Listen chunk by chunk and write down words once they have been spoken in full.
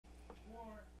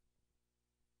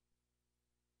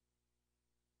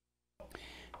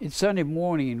It's Sunday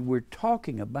morning, and we're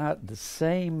talking about the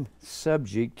same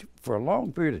subject for a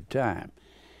long period of time.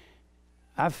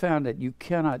 I found that you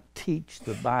cannot teach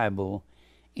the Bible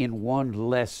in one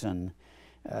lesson.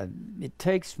 It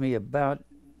takes me about,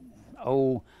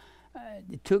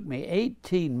 it took me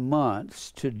 18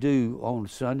 months to do on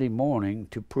Sunday morning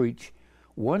to preach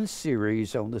one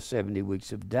series on the 70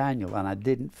 weeks of Daniel, and I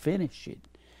didn't finish it.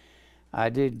 I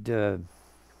did a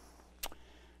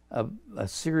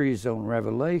series on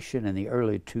Revelation in the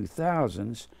early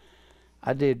 2000s.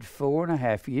 I did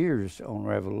 4.5 years on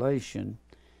Revelation.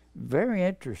 Very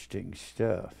interesting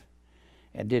stuff.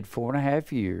 I did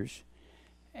 4.5 years,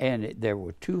 and there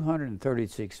were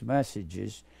 236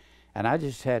 messages, and I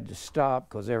just had to stop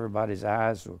because everybody's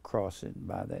eyes were crossing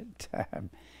by that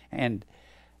time. And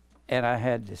I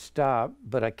had to stop,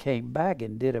 but I came back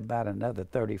and did about another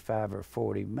 35 or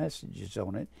 40 messages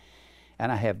on it. And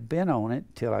I have been on it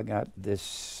till I got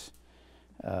this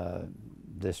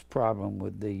this problem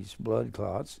with these blood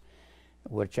clots,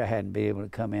 which I hadn't been able to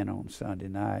come in on Sunday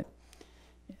night.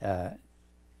 And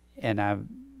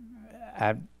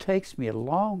it takes me a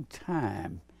long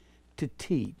time to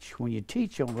teach. When you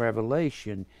teach on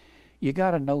Revelation, you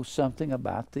got to know something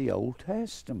about the Old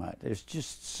Testament. There's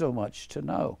just so much to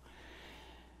know.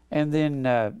 And then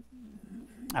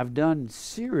I've done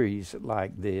series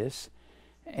like this,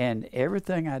 and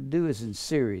everything I do is in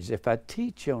series. If I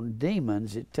teach on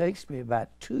demons, it takes me about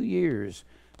 2 years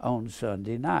on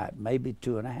Sunday night, maybe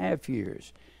 2.5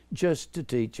 years, just to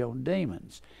teach on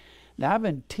demons. Now, I've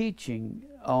been teaching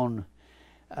on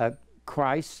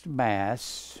Christ's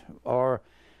Mass, or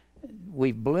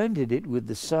we've blended it with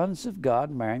the sons of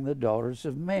God marrying the daughters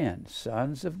of men.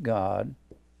 Sons of God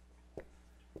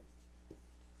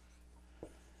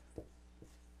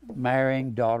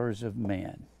marrying daughters of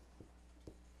men.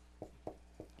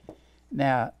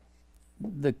 Now,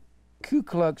 the Ku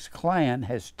Klux Klan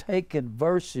has taken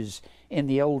verses in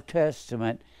the Old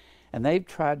Testament, and they've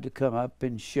tried to come up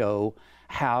and show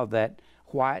how that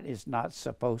white is not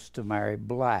supposed to marry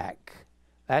black.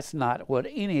 That's not what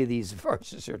any of these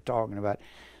verses are talking about.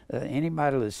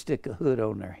 Anybody that'll stick a hood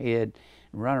on their head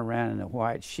and run around in the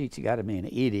white sheets, you got to be an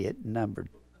idiot, number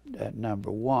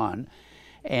one.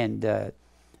 And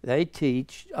they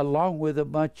teach, along with a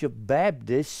bunch of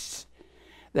Baptists,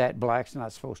 that black's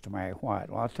not supposed to marry white.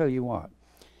 Well, I'll tell you what.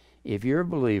 If you're a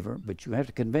believer, but you have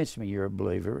to convince me you're a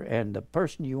believer, and the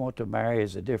person you want to marry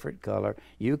is a different color,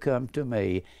 you come to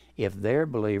me. If they're a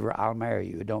believer, I'll marry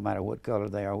you. It don't matter what color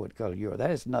they are, what color you are. That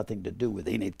has nothing to do with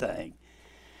anything.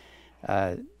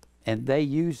 And they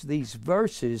use these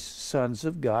verses, sons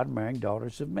of God marrying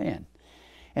daughters of men.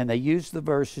 And they use the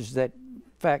verses that, in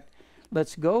fact,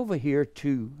 let's go over here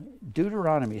to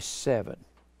Deuteronomy 7.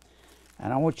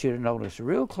 And I want you to notice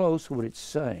real close what it's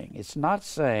saying. It's not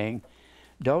saying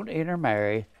don't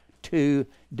intermarry two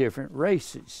different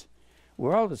races.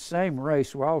 We're all the same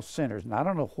race. We're all sinners. And I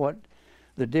don't know what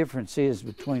the difference is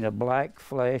between a black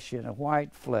flesh and a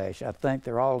white flesh. I think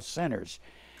they're all sinners.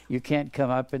 You can't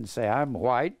come up and say, I'm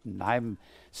white and I'm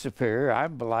superior.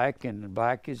 I'm black and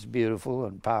black is beautiful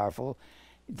and powerful.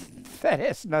 That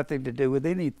has nothing to do with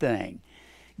anything.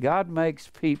 God makes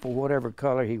people whatever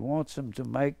color He wants them to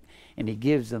make, and He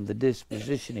gives them the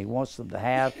disposition He wants them to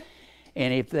have.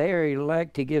 And if they are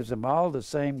elect, He gives them all the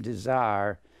same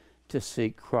desire to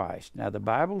seek Christ. Now, the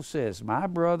Bible says, my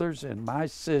brothers and my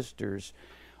sisters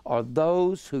are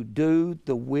those who do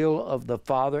the will of the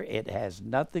Father. It has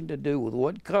nothing to do with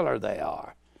what color they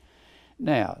are.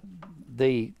 Now,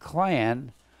 the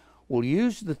Klan will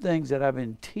use the things that I've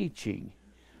been teaching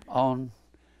on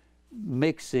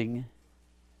mixing.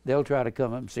 They'll try to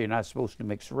come up and say, you're not supposed to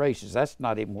mix races. That's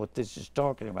not even what this is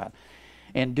talking about.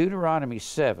 In Deuteronomy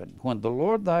 7, when the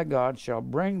Lord thy God shall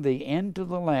bring thee into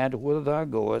the land whither thou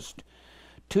goest,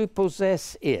 to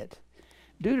possess it.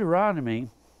 Deuteronomy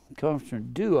comes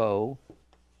from duo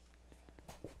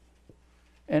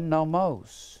and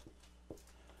nomos.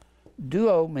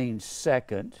 Duo means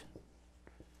second.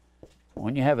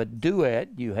 When you have a duet,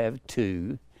 you have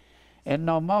two. And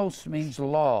nomos means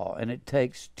law, and it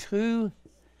takes two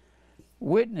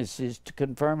witnesses to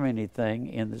confirm anything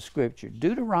in the Scripture.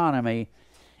 Deuteronomy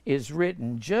is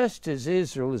written just as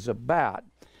Israel is about.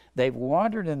 They've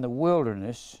wandered in the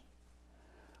wilderness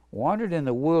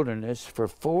for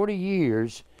 40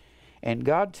 years, and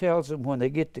God tells them when they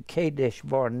get to Kadesh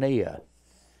Barnea,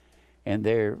 and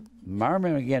they're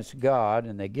murmuring against God,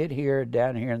 and they get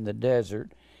down here in the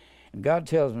desert, and God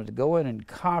tells them to go in and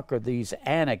conquer these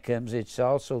Anakims. It's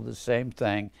also the same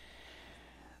thing.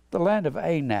 The land of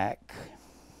Anak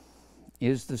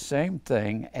is the same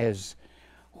thing as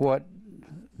what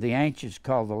the ancients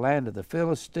call the land of the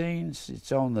Philistines.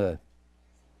 It's on the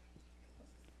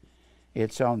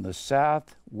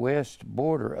southwest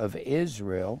border of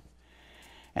Israel,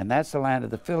 and that's the land of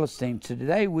the Philistines.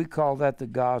 Today we call that the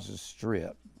Gaza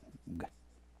Strip.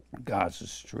 Gaza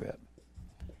Strip.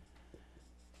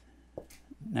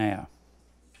 Now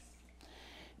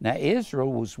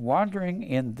Israel was wandering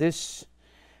in this,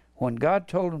 when God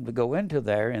told them to go into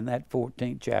there in that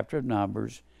 14th chapter of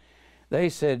Numbers, they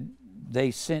said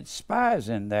they sent spies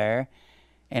in there,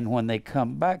 and when they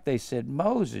come back they said,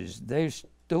 Moses, those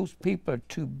people are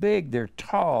too big, they're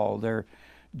tall, they're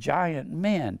giant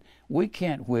men. We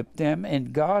can't whip them.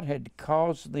 And God had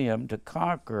caused them to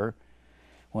conquer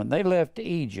when they left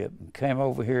Egypt and came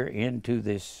over here into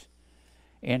this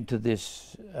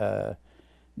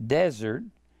desert,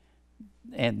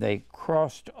 and they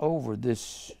crossed over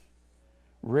this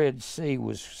Red Sea,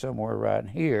 was somewhere right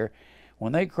here.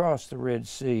 When they crossed the Red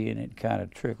Sea, and it kind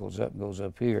of trickles up and goes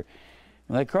up here,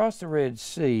 when they crossed the Red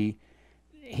Sea,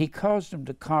 he caused them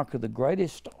to conquer the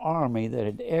greatest army that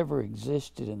had ever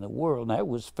existed in the world, and that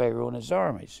was Pharaoh and his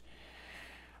armies.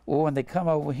 Well, when they come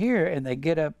over here and they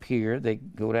get up here, they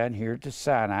go down here to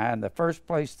Sinai, and the first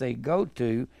place they go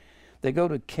to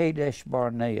Kadesh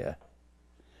Barnea,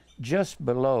 just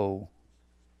below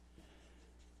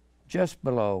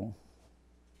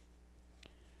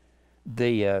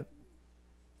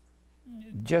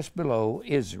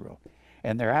Israel.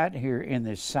 And they're out here in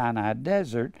this Sinai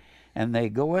desert, and they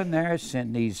go in there,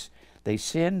 they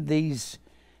send these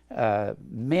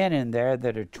men in there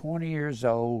that are 20 years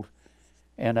old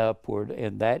and upward,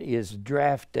 and that is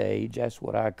draft age. That's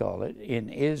what I call it in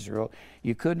Israel.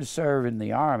 You couldn't serve in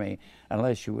the army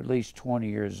unless you were at least 20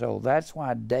 years old. That's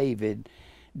why David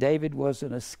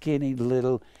wasn't a skinny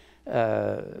little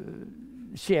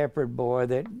shepherd boy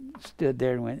that stood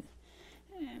there and went,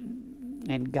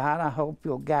 and God, I hope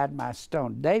you'll guide my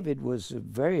stone. David was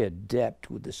very adept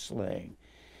with the sling.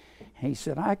 He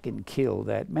said, I can kill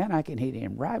that man. I can hit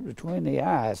him right between the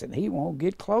eyes, and he won't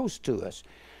get close to us.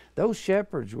 Those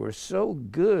shepherds were so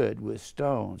good with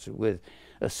stones, with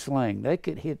a sling. They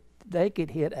could hit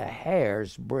a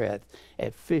hair's breadth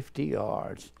at 50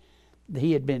 yards.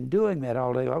 He had been doing that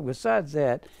all day long. Besides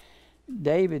that,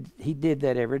 David, he did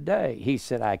that every day. He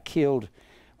said,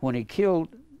 when he's going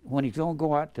to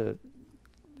go out to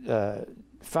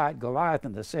fight Goliath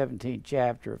in the 17th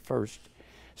chapter of 1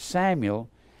 Samuel,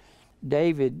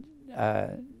 David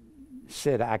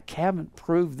said, I haven't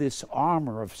proved this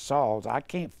armor of Saul's. I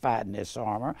can't fight in this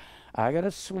armor. I got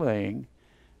a sling.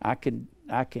 I can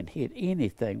hit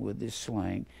anything with this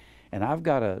sling, and I've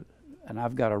got a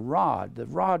rod. The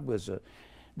rod was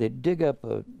they'd dig up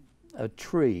a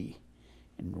tree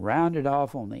and round it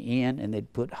off on the end, and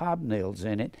they'd put hobnails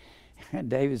in it. And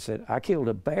David said, I killed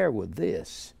a bear with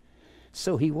this.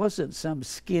 So he wasn't some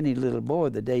skinny little boy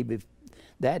that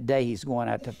day he's going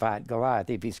out to fight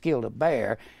Goliath. If he's killed a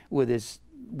bear with his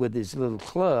little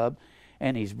club,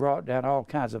 and he's brought down all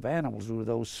kinds of animals with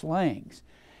those slings.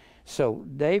 So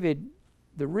the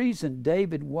reason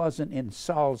David wasn't in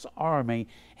Saul's army,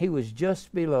 he was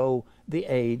just below the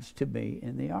age to be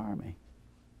in the army.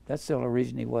 That's the only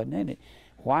reason he wasn't in it.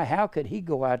 Why? How could he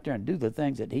go out there and do the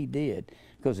things that he did?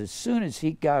 Because as soon as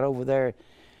he got over there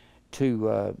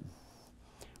to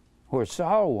where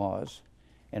Saul was,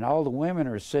 and all the women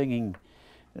are singing,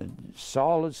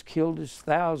 Saul has killed his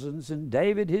thousands and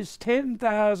David his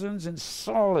 10,000s, and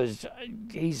Saul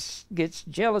gets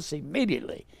jealous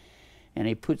immediately, and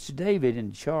he puts David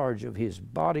in charge of his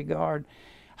bodyguard,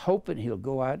 hoping he'll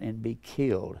go out and be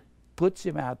killed. Puts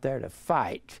him out there to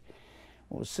fight.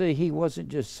 Well, see, he wasn't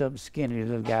just some skinny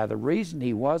little guy. The reason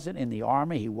he wasn't in the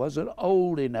army, he wasn't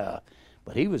old enough,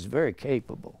 but he was very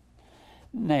capable.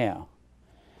 Now,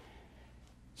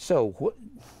 so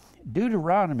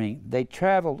Deuteronomy, they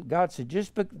traveled. God said,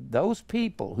 those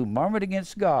people who murmured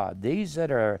against God, these that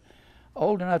are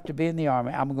old enough to be in the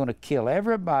army, I'm going to kill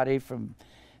everybody from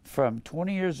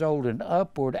 20 years old and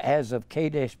upward as of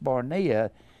Kadesh Barnea,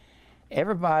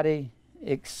 everybody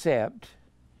except,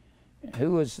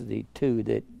 who was the two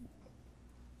that?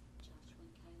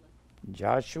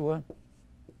 Joshua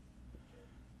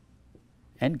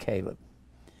and Caleb.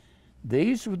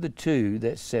 These were the two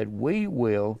that said, we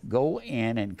will go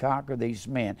in and conquer these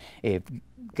men. If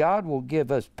God will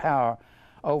give us power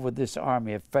over this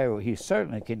army of Pharaoh, he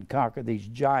certainly can conquer these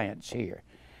giants here.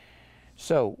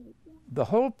 So the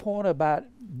whole point about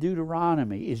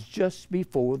Deuteronomy is just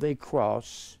before they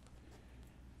cross.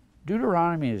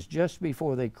 Deuteronomy is just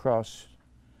before they cross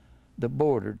the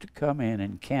border to come in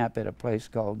and camp at a place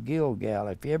called Gilgal.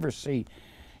 If you ever see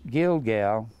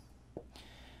Gilgal,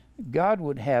 God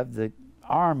would have the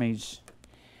armies,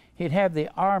 he'd have the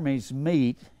armies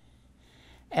meet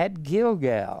at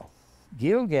Gilgal.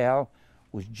 Gilgal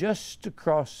was just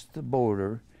across the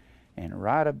border and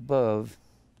right above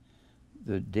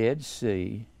the Dead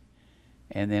Sea.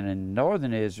 And then in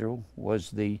northern Israel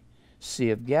was the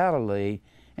Sea of Galilee,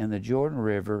 and the Jordan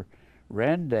River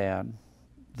ran down.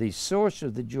 The source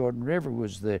of the Jordan River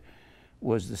was the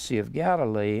Sea of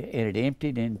Galilee, and it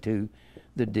emptied into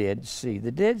the Dead Sea.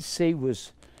 The Dead Sea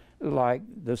was like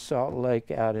the Salt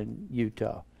Lake out in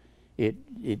Utah. It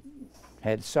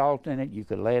had salt in it. You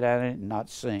could lay down in it and not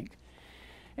sink.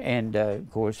 And, of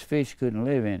course, fish couldn't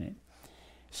live in it.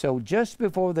 So just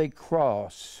before they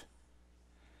cross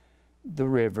the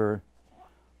river,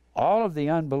 all of the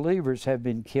unbelievers have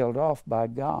been killed off by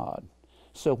God.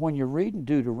 So when you're reading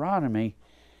Deuteronomy,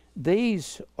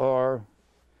 this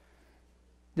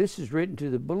is written to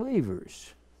the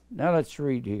believers. Now let's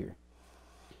read here.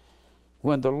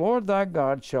 When the Lord thy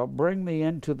God shall bring thee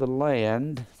into the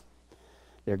land,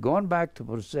 they're going back to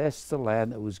possess the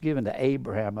land that was given to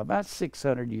Abraham about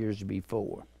 600 years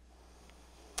before,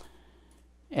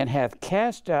 and hath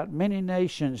cast out many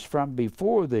nations from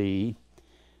before thee,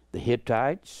 the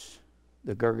Hittites,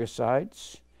 the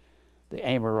Girgashites, the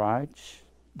Amorites,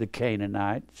 the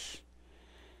Canaanites,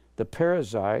 the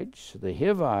Perizzites, the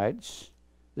Hivites,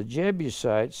 the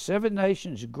Jebusites, 7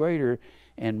 nations greater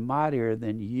and mightier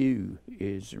than you,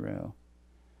 Israel.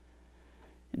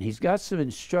 And he's got some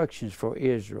instructions for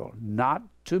Israel: not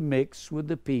to mix with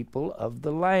the people of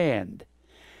the land,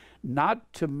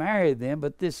 not to marry them,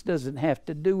 but this doesn't have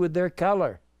to do with their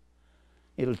color.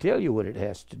 It'll tell you what it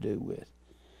has to do with.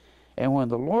 And when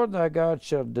the Lord thy God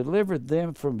shall deliver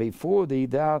them from before thee,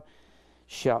 thou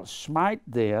shalt smite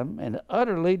them and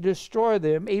utterly destroy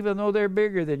them, even though they're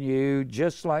bigger than you,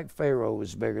 just like Pharaoh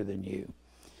was bigger than you.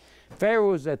 Pharaoh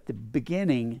was at the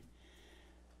beginning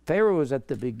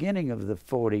of the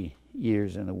 40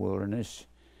 years in the wilderness,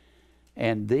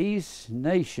 and these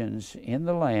nations in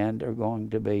the land are going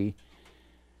to be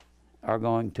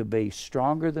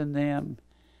stronger than them,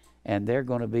 and they're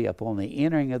going to be upon the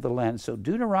entering of the land. So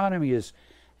Deuteronomy is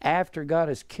after God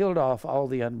has killed off all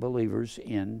the unbelievers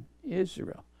in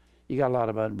Israel. You got a lot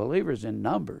of unbelievers in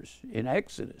Numbers, in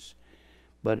Exodus,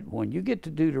 but when you get to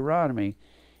Deuteronomy,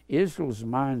 Israel's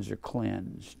minds are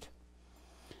cleansed.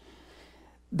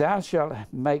 Thou shalt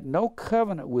make no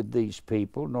covenant with these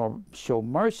people, nor show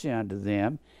mercy unto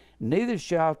them, neither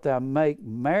shalt thou make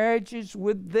marriages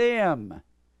with them.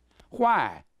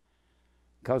 Why?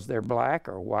 Because they're black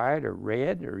or white or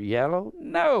red or yellow?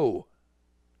 No.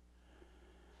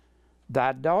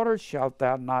 Thy daughter shalt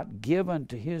thou not give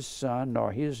unto his son,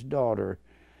 nor his daughter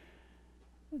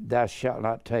thou shalt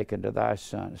not take unto thy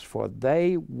sons, for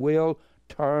they will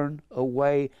turn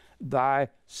away thy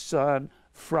son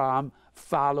from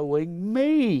following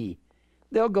me.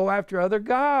 They'll go after other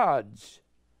gods,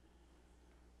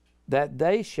 that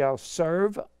they shall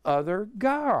serve other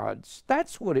gods.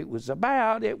 That's what it was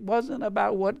about. It wasn't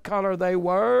about what color they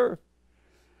were.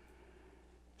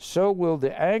 So will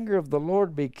the anger of the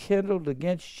Lord be kindled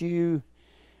against you,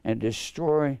 and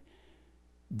destroy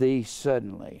thee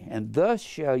suddenly. And thus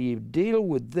shall ye deal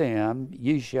with them.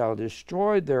 Ye shall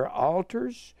destroy their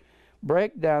altars,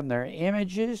 break down their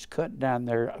images, cut down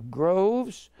their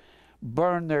groves,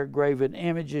 burn their graven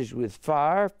images with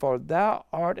fire, for thou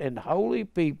art an holy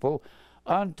people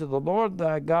unto the Lord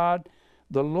thy God.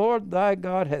 The Lord thy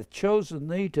God hath chosen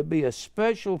thee to be a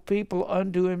special people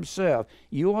unto himself.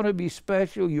 You want to be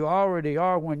special? You already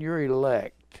are when you're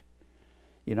elect.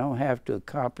 You don't have to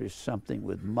accomplish something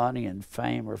with money and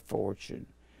fame or fortune.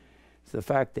 It's the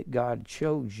fact that God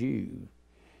chose you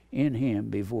in him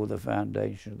before the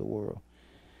foundation of the world.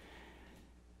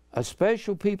 A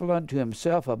special people unto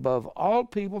himself above all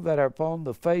people that are upon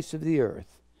the face of the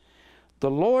earth.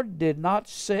 The Lord did not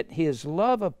set his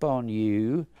love upon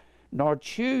you, nor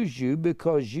choose you,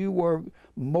 because you were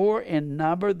more in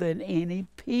number than any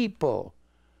people,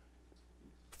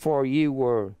 for you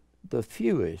were the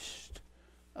fewest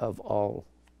of all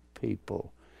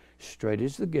people. Straight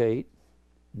is the gate,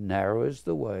 narrow is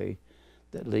the way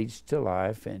that leads to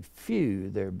life, and few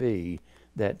there be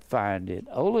that find it.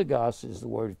 Oligos is the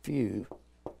word few.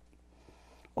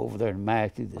 Over there in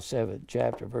Matthew, the 7th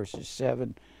chapter, verses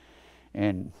 7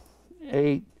 and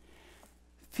 8.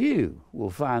 Few will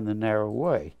find the narrow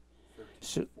way.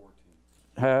 13 and 14.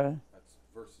 Huh? That's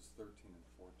verses 13 and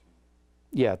 14.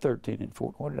 Yeah, 13 and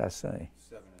 14. What did I say?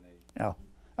 7 and 8.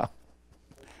 Oh,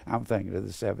 I'm thinking of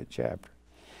the 7th chapter.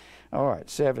 All right,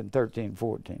 7, 13,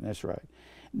 14. That's right.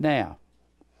 Now,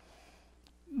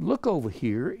 look over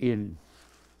here in...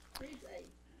 Read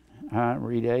 8.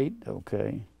 Read 8?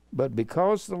 Okay. But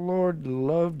because the Lord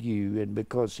loved you, and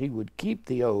because he would keep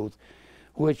the oath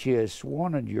which he has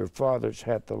sworn unto your fathers,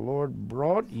 hath the Lord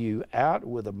brought you out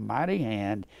with a mighty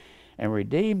hand, and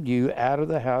redeemed you out of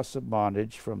the house of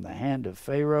bondage from the hand of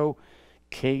Pharaoh,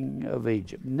 king of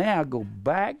Egypt. Now go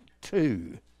back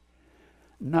to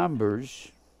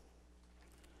Numbers,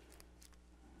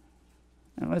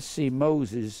 and let's see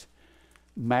Moses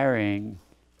marrying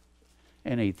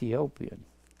an Ethiopian.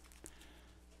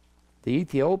 The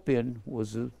Ethiopian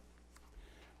was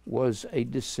a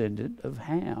descendant of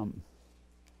Ham.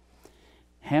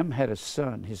 Ham had a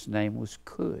son. His name was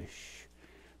Cush.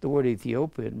 The word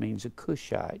Ethiopian means a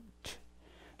Cushite.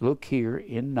 Look here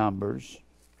in Numbers.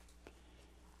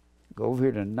 Go over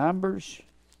here to Numbers,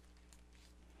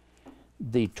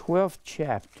 the 12th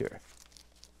chapter.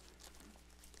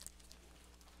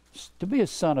 To be a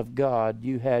son of God,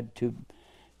 you had to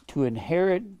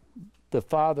inherit the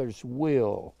Father's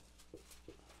will.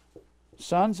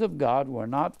 Sons of God were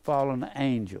not fallen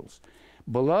angels.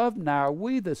 Beloved, now are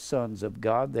we the sons of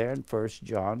God, there in 1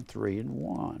 John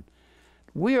 3:1.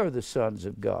 We are the sons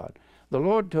of God. The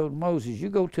Lord told Moses, you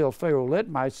go tell Pharaoh, let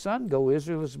my son go.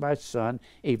 Israel is my son,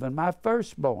 even my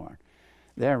firstborn.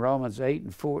 There in Romans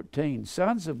 8:14,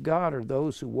 sons of God are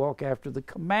those who walk after the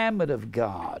commandment of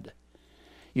God.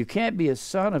 You can't be a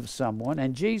son of someone.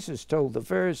 And Jesus told the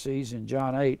Pharisees in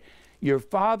John 8, your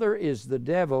father is the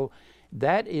devil.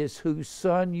 That is whose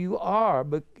son you are.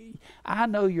 But I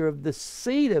know you're of the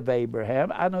seed of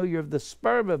Abraham. I know you're of the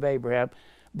sperm of Abraham.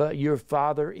 But your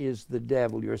father is the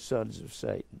devil. You're sons of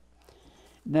Satan.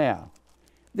 Now,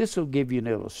 this will give you an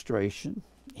illustration.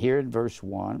 Here in verse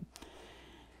 1.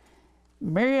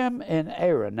 Miriam and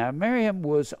Aaron. Now, Miriam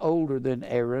was older than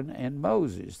Aaron and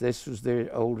Moses. This was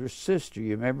their older sister.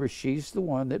 You remember, she's the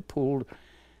one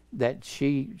that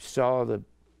she saw the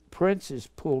princess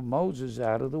pull Moses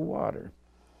out of the water.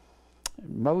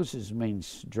 Moses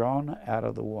means drawn out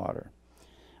of the water.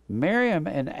 Miriam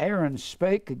and Aaron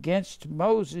spake against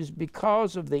Moses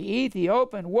because of the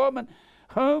Ethiopian woman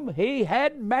whom he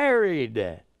had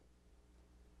married.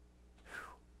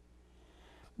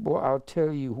 Boy, I'll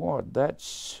tell you what,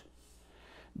 that's,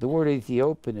 the word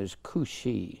Ethiopian is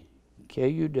Kushi.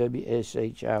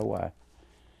 Kuwshiy.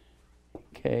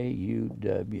 Kuwshiy.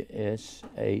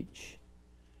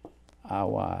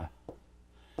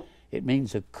 It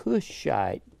means a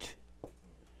Cushite,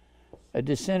 a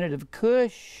descendant of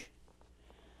Cush.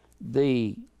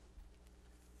 The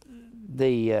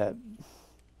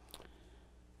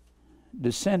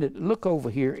descendant, look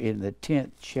over here in the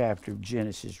 10th chapter of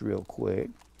Genesis real quick.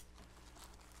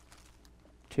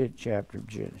 10th chapter of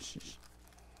Genesis.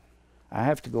 I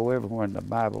have to go everywhere in the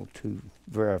Bible to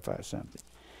verify something.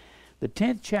 The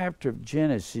 10th chapter of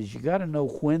Genesis, you got to know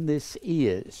when this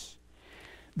is.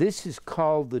 This is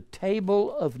called the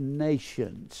Table of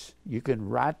Nations. You can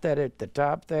write that at the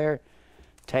top there,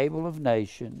 Table of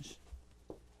Nations.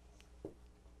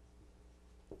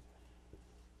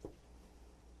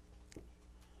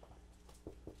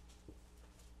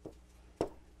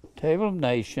 Table of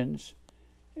Nations,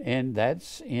 and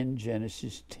that's in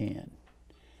Genesis 10.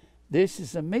 This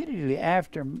is immediately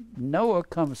after Noah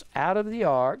comes out of the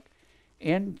ark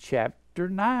in chapter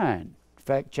 9. In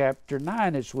fact, chapter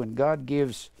 9 is when God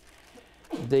gives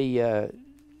the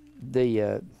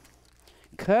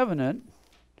covenant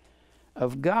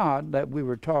of God that we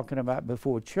were talking about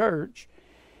before church.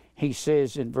 He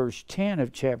says in verse 10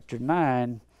 of chapter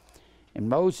 9, and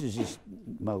Noah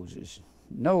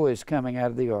is coming out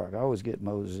of the ark. I always get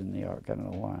Moses in the ark. I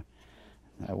don't know why.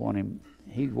 I want him.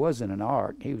 He wasn't an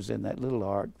ark. He was in that little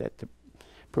ark that the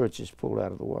princess pulled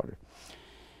out of the water.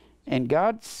 And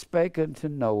God spake unto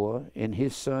Noah and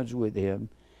his sons with him,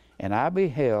 and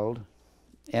behold,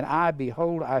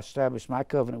 I establish my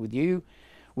covenant with you,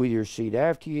 with your seed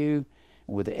after you,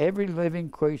 and with every living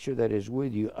creature that is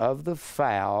with you, of the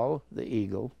fowl, the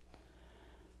eagle,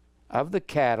 of the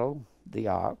cattle, the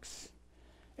ox,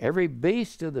 every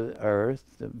beast of the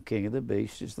earth, the king of the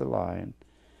beasts is the lion,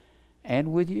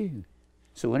 and with you.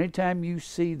 So anytime you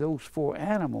see those four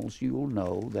animals, you will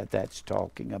know that that's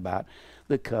talking about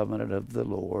the covenant of the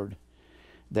Lord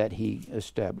that he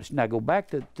established. Now go back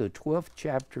to the 12th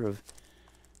chapter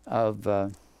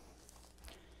of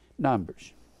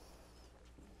Numbers.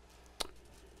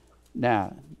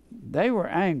 Now, they were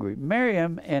angry.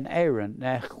 Miriam and Aaron,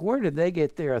 now where did they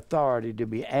get their authority to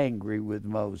be angry with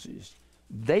Moses?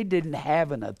 They didn't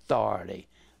have an authority.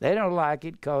 They don't like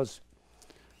it because,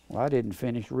 well, I didn't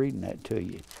finish reading that to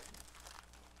you.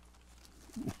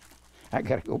 I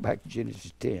got to go back to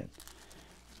Genesis 10.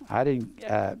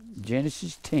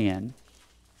 Genesis 10,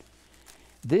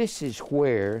 this is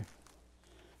where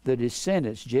the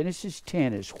descendants, Genesis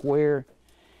 10 is where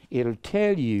it'll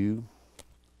tell you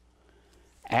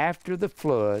after the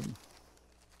flood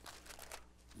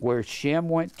where Shem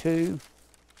went to.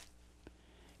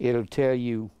 It'll tell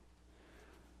you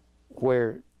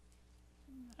where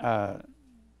the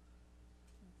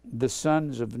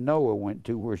sons of Noah went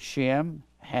to, where Shem,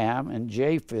 Ham, and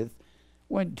Japheth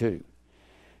went to.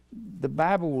 The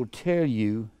Bible will tell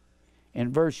you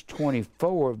in verse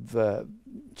 24 of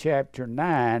chapter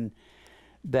 9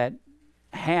 that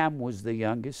Ham was the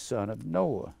youngest son of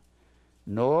Noah.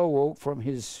 Noah woke from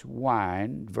his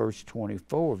wine, verse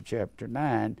 24 of chapter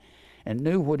 9, and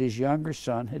knew what his younger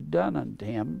son had done unto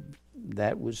him.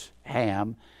 That was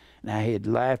Ham. Now he had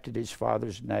laughed at his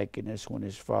father's nakedness when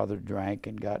his father drank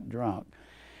and got drunk.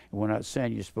 And we're not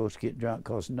saying you're supposed to get drunk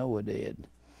because Noah did.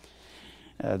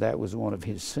 That was one of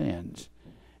his sins.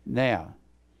 Now,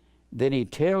 then he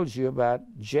tells you about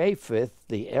Japheth,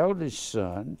 the eldest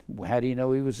son. How do you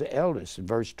know he was the eldest? In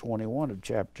verse 21 of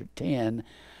chapter 10,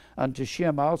 unto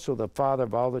Shem also, the father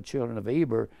of all the children of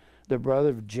Eber, the brother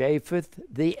of Japheth,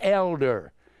 the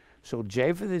elder. So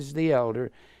Japheth is the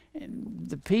elder. And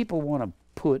the people want to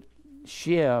put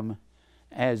Shem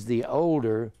as the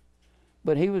older,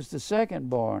 but he was the second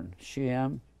born.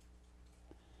 Shem,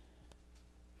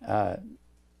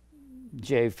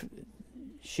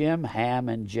 Shem, Ham,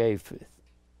 and Japheth.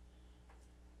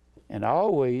 And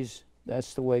always,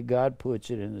 that's the way God puts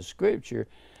it in the scripture.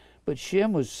 But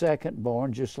Shem was second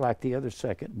born, just like the other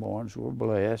second borns were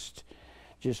blessed,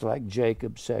 just like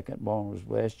Jacob's second born was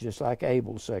blessed, just like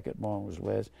Abel's second born was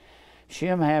blessed.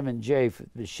 Shem, Ham, and Japheth.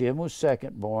 But Shem was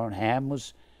second born.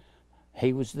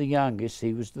 He was the youngest.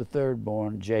 He was the third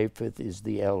born. Japheth is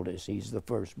the eldest. He's the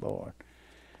firstborn.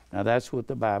 Now that's what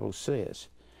the Bible says.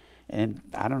 And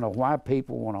I don't know why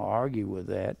people want to argue with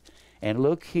that. And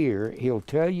look here, he'll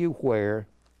tell you where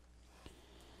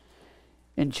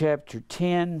in chapter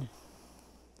 10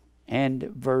 and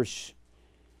verse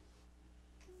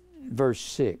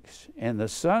 6. And the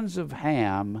sons of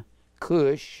Ham,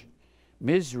 Cush,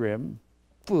 Mizraim,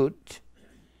 Phut,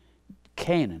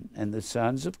 Canaan, and the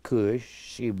sons of Cush,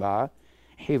 Sheba,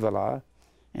 Havilah,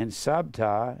 and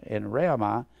Sabta, and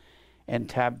Raamah, and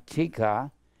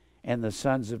Tabtekah, and the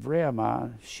sons of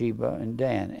Raamah, Sheba, and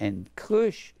Dan. And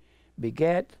Cush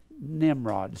begat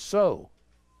Nimrod. So,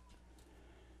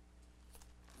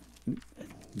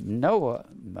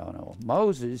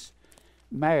 Moses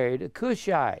married a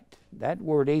Cushite. That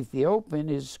word Ethiopian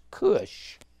is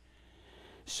Cush.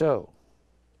 So,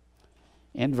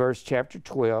 in chapter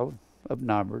 12 of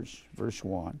Numbers, verse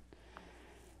 1,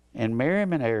 and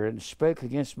Miriam and Aaron spake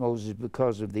against Moses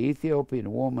because of the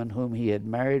Ethiopian woman whom he had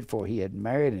married, for he had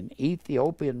married an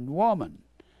Ethiopian woman.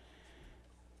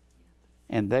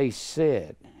 And they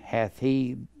said, Hath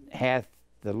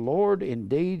the Lord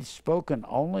indeed spoken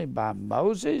only by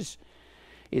Moses?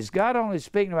 Is God only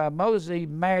speaking about Moses? He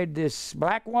married this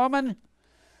black woman?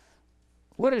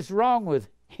 What is wrong with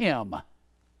him?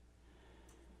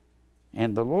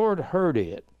 And the Lord heard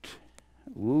it.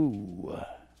 Ooh.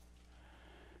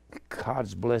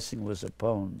 God's blessing was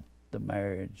upon the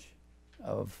marriage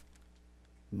of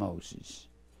Moses.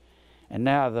 And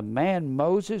now the man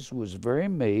Moses was very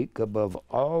meek above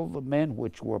all the men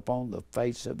which were upon the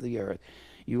face of the earth.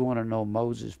 You want to know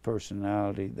Moses'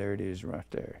 personality? There it is right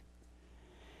there.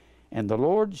 And the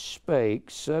Lord spake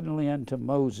suddenly unto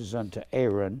Moses, unto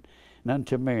Aaron, and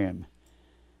unto Miriam,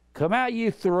 Come out,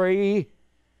 you three,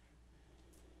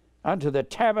 unto the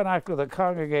tabernacle of the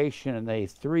congregation. And they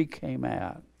three came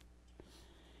out.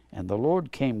 And the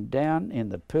Lord came down in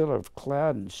the pillar of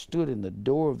cloud and stood in the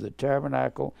door of the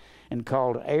tabernacle and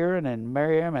called Aaron and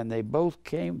Miriam, and they both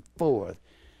came forth.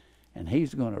 And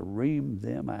he's going to ream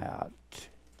them out.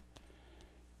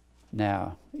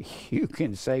 Now, you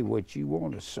can say what you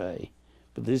want to say,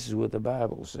 but this is what the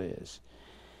Bible says.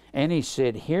 And he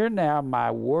said, Hear now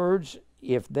my words,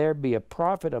 if there be a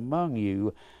prophet among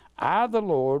you, I, the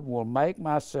Lord, will make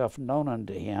myself known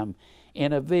unto him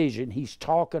in a vision. He's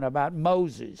talking about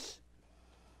Moses.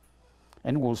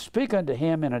 And will speak unto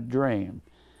him in a dream.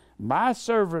 My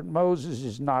servant Moses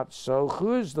is not so.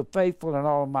 Who is the faithful in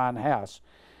all mine house?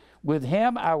 With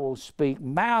him I will speak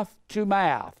mouth to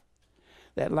mouth.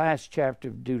 That last chapter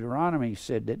of Deuteronomy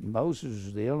said that Moses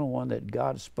was the only one that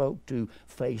God spoke to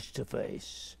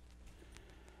face.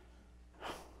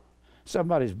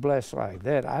 Somebody's blessed like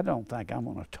that. I don't think I'm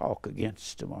going to talk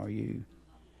against them, are you?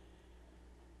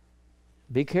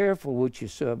 Be careful what you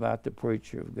say about the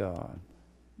preacher of God.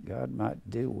 God might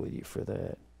deal with you for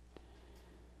that.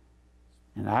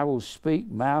 And I will speak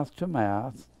mouth to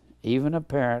mouth, even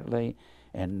apparently,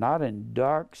 and not in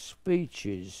dark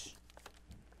speeches.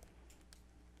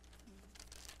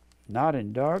 not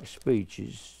in dark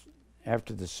speeches.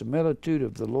 After the similitude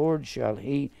of the Lord shall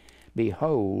he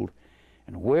behold.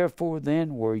 And wherefore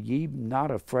then were ye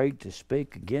not afraid to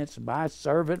speak against my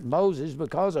servant Moses,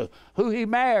 because of who he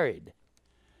married?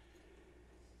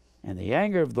 And the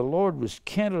anger of the Lord was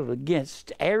kindled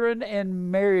against Aaron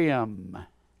and Miriam.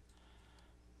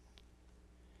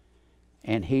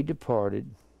 And he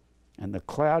departed, and the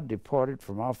cloud departed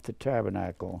from off the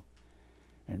tabernacle,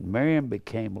 and Miriam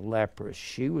became leprous.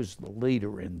 She was the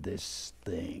leader in this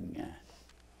thing.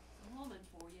 A woman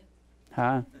for you.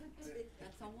 Huh?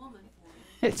 That's a woman for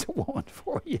you. It's a woman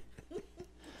for you.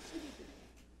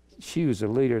 She was a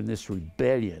leader in this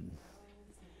rebellion,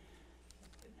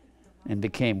 and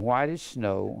became white as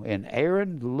snow. And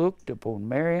Aaron looked upon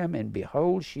Miriam, and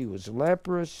behold, she was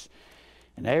leprous.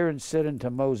 And Aaron said unto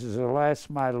Moses, Alas,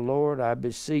 my Lord, I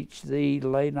beseech thee,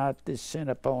 lay not this sin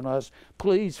upon us.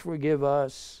 Please forgive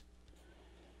us,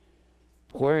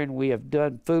 wherein we have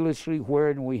done foolishly,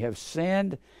 wherein we have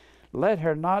sinned. Let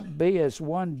her not be as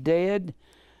one dead,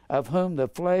 of whom the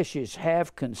flesh is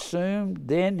half consumed.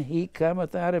 Then he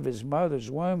cometh out of his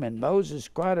mother's womb. And Moses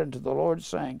cried unto the Lord,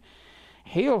 saying,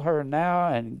 Heal her now,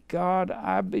 and God,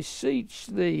 I beseech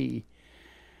thee.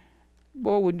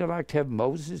 Boy, wouldn't you like to have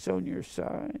Moses on your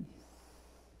side?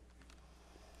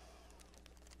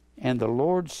 And the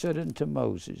Lord said unto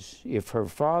Moses, If her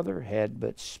father had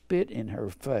but spit in her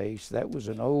face, that was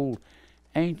an old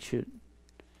ancient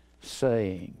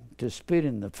saying, to spit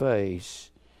in the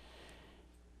face.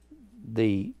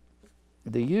 The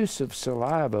use of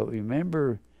saliva,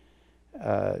 remember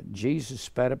Jesus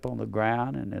spat upon the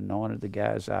ground and anointed the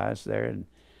guy's eyes there in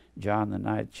John the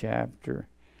 9th chapter.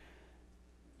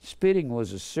 Spitting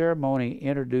was a ceremony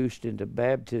introduced into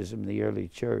baptism in the early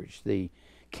church. The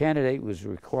candidate was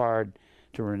required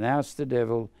to renounce the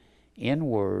devil in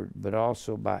word, but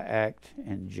also by act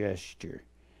and gesture.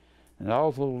 And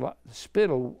although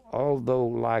spittle, although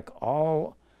like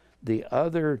all the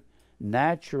other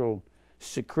natural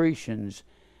secretions,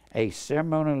 a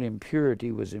ceremonial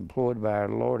impurity was employed by our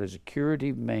Lord as a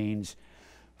curative means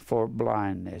for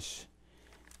blindness.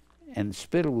 And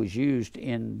spittle was used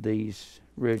in these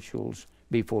rituals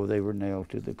before they were nailed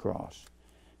to the cross.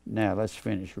 Now let's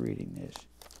finish reading this.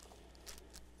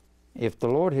 If the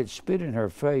Lord had spit in her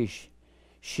face,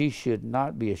 she should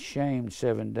not be ashamed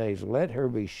 7 days. Let her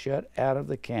be shut out of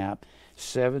the camp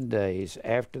 7 days.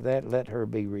 After that, let her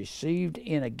be received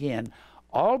in again,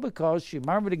 all because she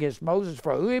murmured against Moses,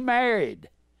 for who he married.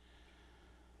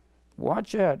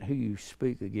 Watch out who you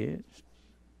speak against.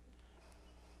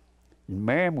 And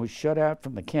Miriam was shut out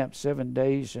from the camp 7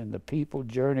 days, and the people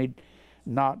journeyed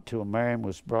not till Miriam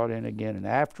was brought in again. And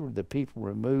afterward the people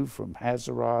removed from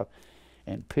Hazeroth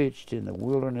and pitched in the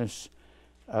wilderness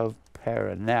of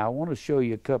Paran. Now I want to show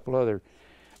you a couple other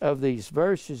of these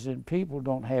verses, and people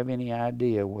don't have any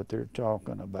idea what they're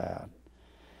talking about.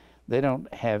 They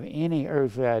don't have any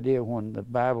earthly idea when the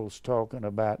Bible's talking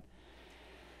about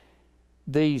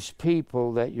these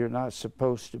people that you're not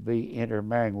supposed to be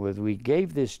intermarrying with. We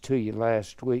gave this to you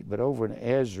last week, but over in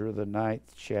Ezra, the 9th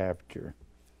chapter.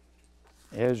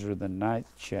 Ezra, the 9th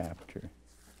chapter.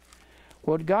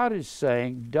 What God is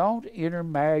saying, don't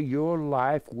intermarry your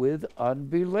life with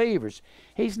unbelievers.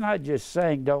 He's not just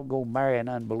saying don't go marry an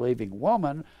unbelieving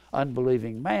woman,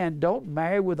 unbelieving man. Don't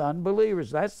marry with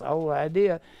unbelievers. That's the whole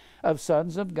idea of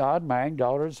sons of God marrying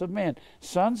daughters of men.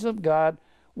 Sons of God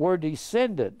were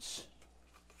descendants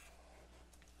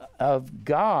of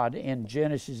God in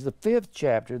Genesis, the 5th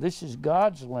chapter. This is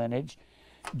God's lineage.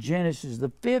 Genesis, the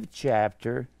 5th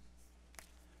chapter.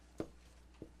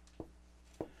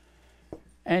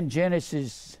 And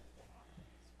Genesis,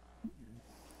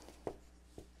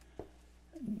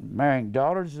 marrying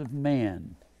daughters of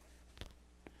men.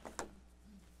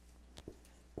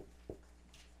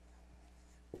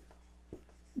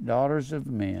 Daughters of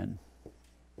men.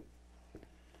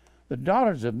 The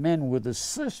daughters of men were the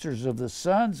sisters of the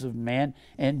sons of men.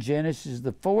 In Genesis,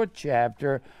 the 4th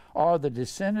chapter, are the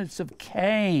descendants of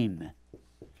Cain.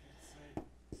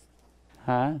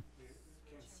 Huh?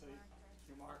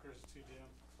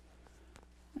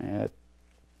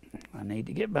 I need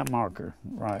to get my marker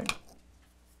right.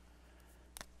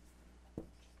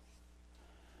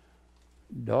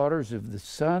 Daughters of the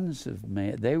sons of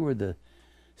men. They were the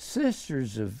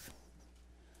sisters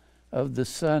of the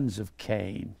sons of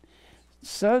Cain.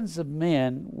 Sons of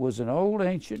men was an old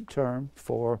ancient term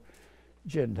for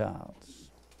Gentiles.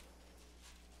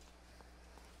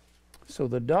 So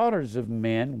the daughters of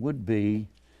men would be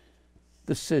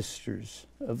the sisters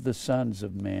of the sons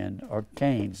of men, or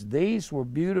Cain's. These were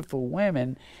beautiful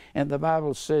women, and the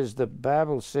Bible says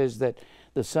that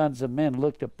the sons of men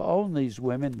looked upon these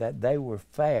women that they were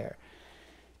fair.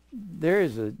 There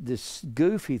is this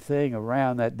goofy thing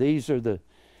around that these are the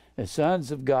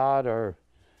sons of God,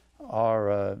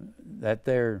 or that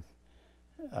they're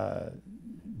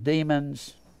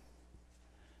demons.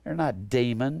 They're not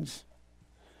demons.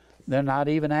 They're not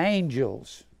even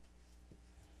angels.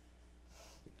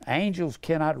 Angels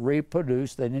cannot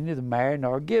reproduce. They neither marry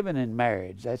nor given in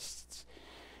marriage.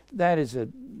 That is a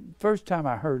first time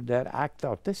I heard that, I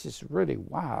thought this is really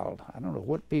wild. I don't know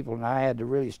what people, and I had to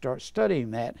really start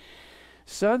studying that.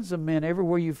 Sons of men,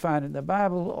 everywhere you find in the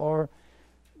Bible, are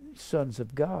sons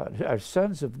of God. Our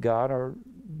sons of God are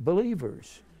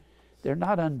believers. They're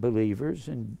not unbelievers.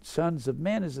 And sons of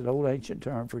men is an old ancient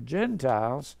term for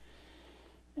Gentiles.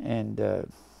 And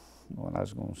well, I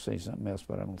was going to say something else,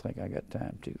 but I don't think I got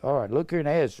time to. All right, look here in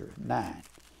Ezra 9.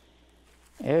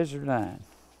 Ezra 9.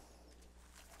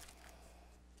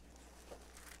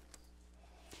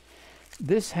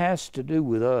 This has to do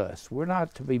with us. We're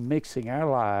not to be mixing our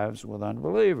lives with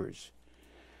unbelievers.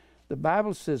 The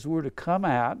Bible says we're to come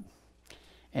out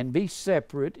and be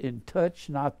separate and touch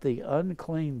not the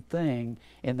unclean thing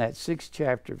in that 6th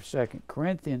chapter of 2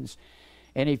 Corinthians.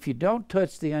 And if you don't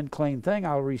touch the unclean thing,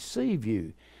 I'll receive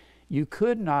you. You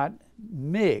could not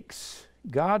mix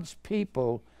God's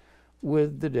people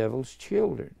with the devil's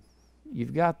children.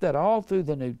 You've got that all through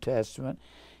the New Testament.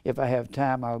 If I have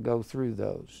time, I'll go through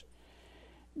those.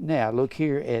 Now, look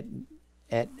here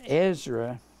at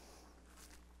Ezra,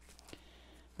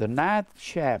 the 9th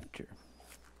chapter.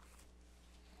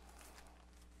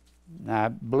 Now, I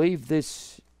believe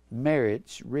this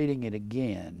merits reading it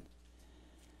again,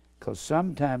 because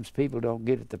sometimes people don't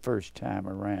get it the first time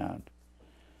around.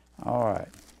 All right.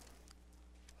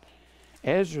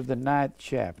 Ezra, the 9th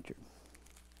chapter.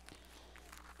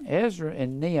 Ezra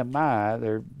and Nehemiah,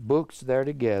 their books there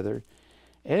together.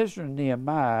 Ezra and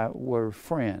Nehemiah were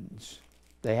friends.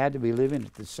 They had to be living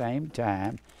at the same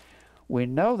time. We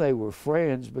know they were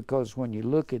friends because when you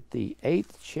look at the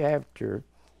 8th chapter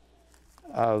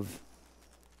of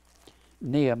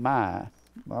Nehemiah,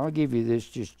 well, I'll give you this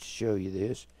just to show you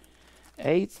this.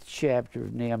 8th chapter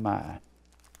of Nehemiah.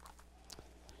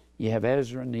 You have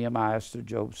Ezra, Nehemiah, Esther,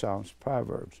 Job, Psalms,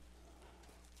 Proverbs.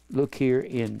 Look here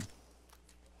in,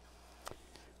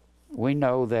 we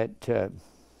know that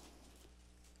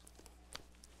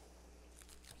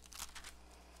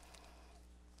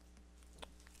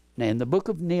now in the book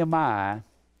of Nehemiah,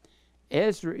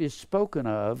 Ezra is spoken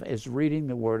of as reading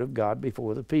the word of God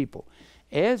before the people.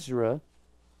 Ezra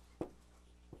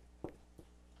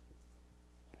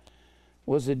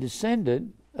was a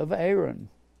descendant of Aaron.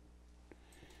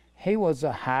 He was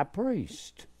a high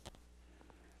priest.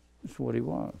 That's what he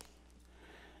was.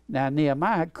 Now,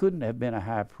 Nehemiah couldn't have been a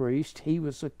high priest. He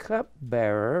was a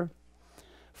cupbearer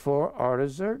for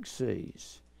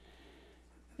Artaxerxes.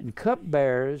 And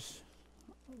cupbearers,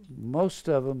 most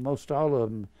all of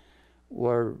them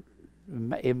were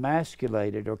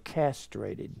emasculated or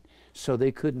castrated, so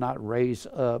they could not raise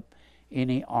up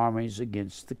any armies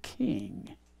against the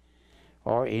king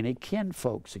or any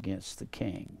kinfolks against the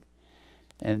king.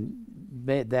 And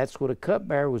that's what a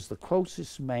cupbearer was, the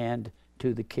closest man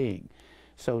to the king.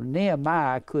 So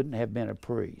Nehemiah couldn't have been a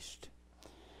priest.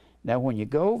 Now when you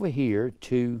go over here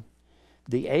to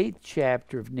the 8th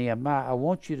chapter of Nehemiah, I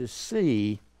want you to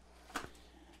see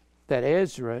that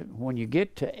Ezra, when you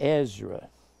get to Ezra,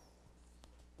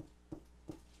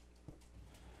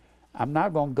 I'm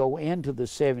not going to go into the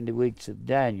 70 weeks of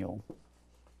Daniel.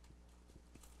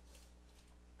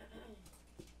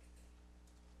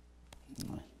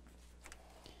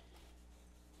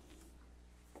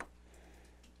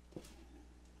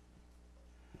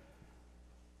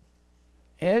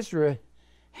 Ezra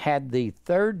had the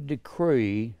 3rd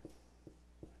decree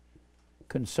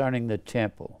concerning the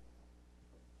temple.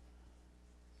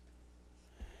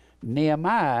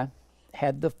 Nehemiah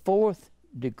had the 4th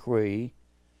decree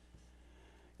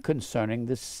concerning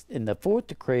this, and the 4th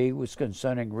decree was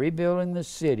concerning rebuilding the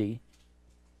city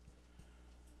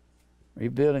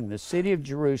of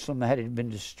Jerusalem that had been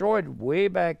destroyed way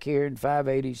back here in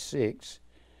 586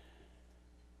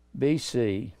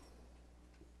 BC.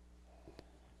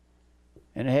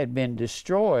 And it had been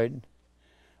destroyed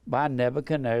by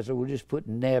Nebuchadnezzar. We'll just put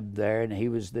Neb there, and he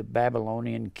was the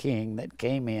Babylonian king that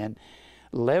came in,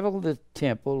 leveled the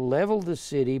temple, leveled the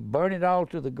city, burned it all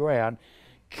to the ground,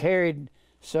 carried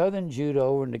southern Judah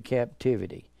over into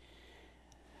captivity.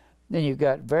 Then you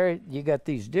got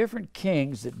these different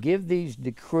kings that give these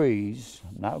decrees.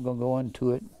 I'm not going to go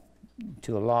into it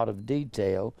to a lot of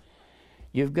detail.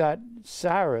 You've got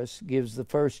Cyrus gives the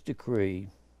 1st decree.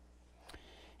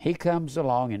 He comes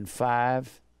along in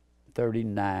 5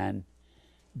 539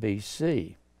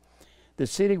 BC. The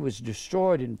city was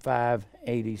destroyed in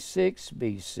 586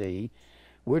 BC.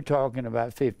 We're talking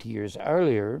about 50 years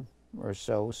earlier or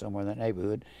so, somewhere in that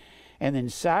neighborhood. And then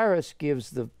Cyrus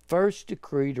gives the first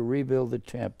decree to rebuild the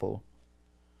temple.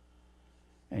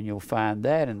 And you'll find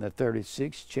that in the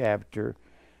 36th chapter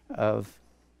of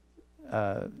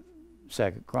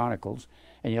 2nd Chronicles.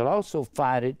 And you'll also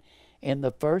find it in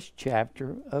the 1st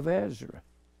chapter of Ezra.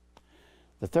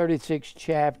 The 36th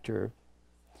chapter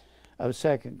of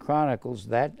 2nd Chronicles,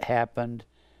 that happened,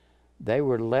 they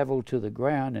were leveled to the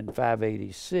ground in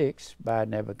 586 by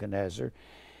Nebuchadnezzar.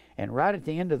 And right at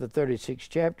the end of the 36th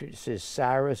chapter, it says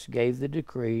Cyrus gave the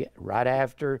decree right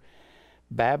after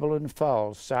Babylon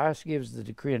falls. Cyrus gives the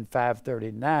decree in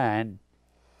 539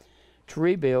 to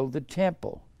rebuild the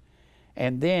temple.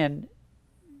 And then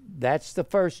that's the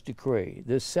first decree.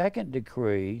 The second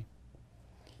decree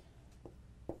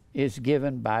is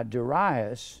given by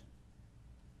Darius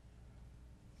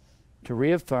to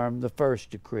reaffirm the first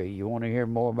decree. You want to hear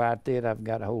more about that? I've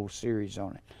got a whole series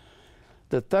on it.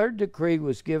 The third decree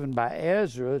was given by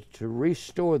Ezra to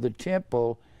restore the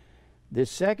temple.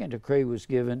 This second decree was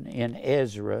given in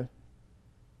Ezra,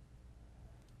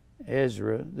 the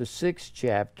 6th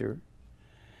chapter.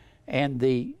 And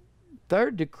the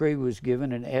third decree was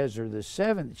given in Ezra, the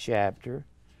 7th chapter.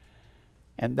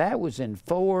 And that was in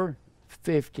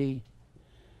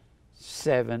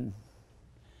 457,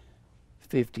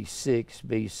 56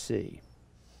 BC.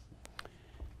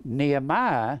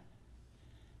 Nehemiah,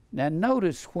 now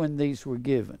notice when these were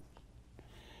given.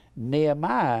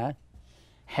 Nehemiah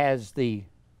has the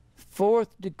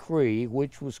fourth decree,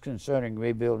 which was concerning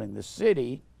rebuilding the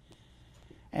city,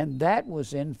 and that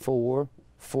was in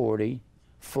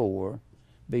 444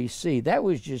 BC. That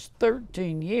was just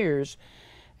 13 years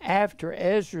after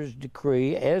Ezra's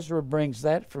decree. Ezra brings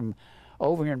that from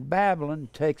over here in Babylon,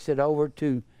 takes it over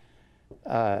to,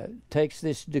 takes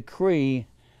this decree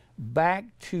back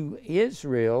to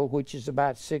Israel, which is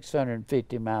about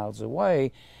 650 miles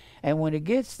away. And when he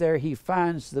gets there, he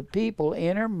finds the people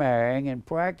intermarrying and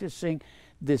practicing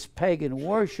this pagan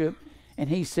worship. And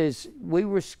he says, we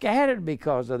were scattered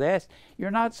because of this.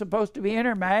 You're not supposed to be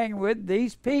intermarrying with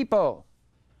these people.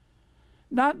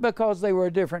 Not because they were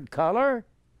a different color,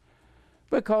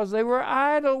 because they were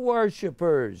idol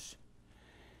worshipers.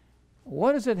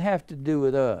 What does it have to do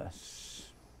with us?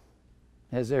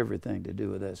 It has everything to do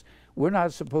with us. We're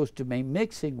not supposed to be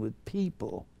mixing with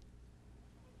people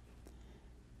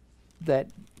that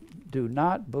do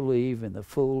not believe in the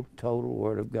full, total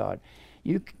Word of God.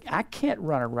 I can't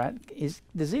run around.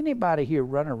 Does anybody here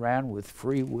run around with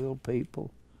free will people?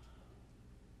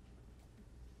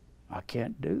 I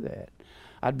can't do that.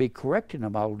 I'd be correcting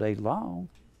them all day long.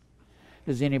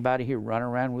 Does anybody here run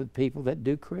around with people that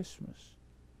do Christmas?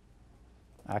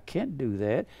 I can't do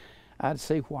that. I'd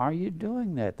say, why are you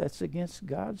doing that? That's against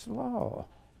God's law.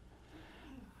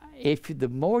 The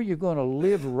more you're going to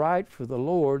live right for the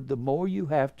Lord, the more you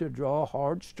have to draw a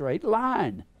hard, straight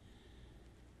line.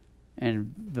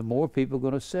 And the more people are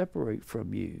going to separate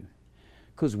from you.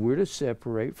 Because we're to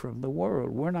separate from the world.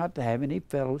 We're not to have any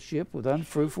fellowship with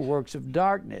unfruitful works of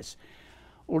darkness.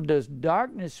 Well, does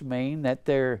darkness mean that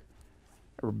they're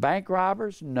bank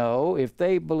robbers? No. If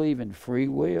they believe in free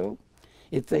will,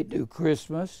 if they do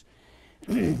Christmas,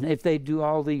 if they do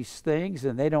all these things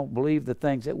and they don't believe the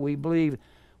things that we believe,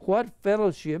 what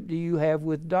fellowship do you have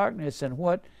with darkness, and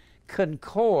what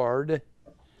concord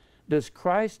does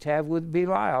Christ have with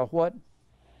Belial? What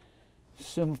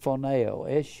symphoneo,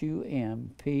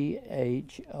 S-U-M-P-H-O-N-E-O.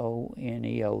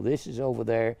 This is over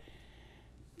there.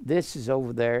 This is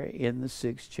over there in the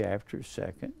 6th chapter,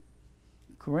 2nd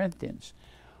Corinthians.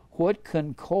 What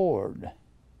concord?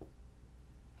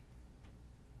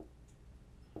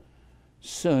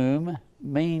 Sum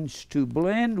means to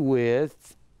blend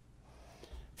with.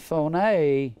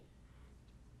 Phone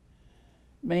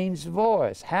means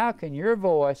voice. How can your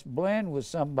voice blend with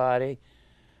somebody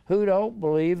who don't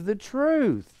believe the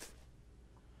truth?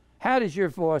 How does your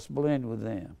voice blend with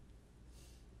them?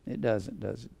 It doesn't,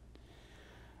 does it?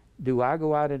 Do I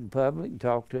go out in public and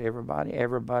talk to everybody?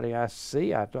 Everybody I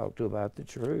see, I talk to about the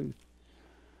truth.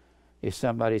 If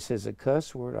somebody says a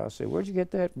cuss word, I'll say, where'd you get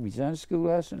that from? Your Sunday school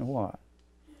lesson or what?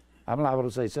 I'm liable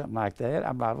to say something like that.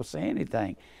 I'm liable to say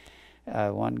anything.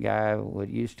 One guy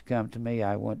used to come to me.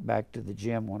 I went back to the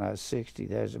gym when I was 60.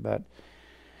 That was about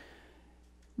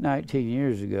 19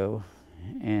 years ago.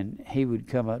 And he would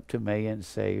come up to me and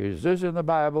say, is this in the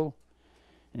Bible?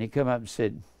 And he'd come up and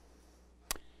said,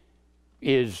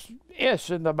 is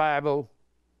S in the Bible?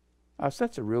 I said,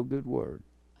 that's a real good word.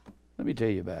 Let me tell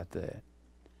you about that.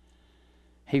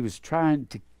 He was trying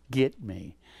to get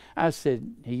me. I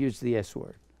said, he used the S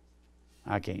word.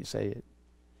 I can't say it.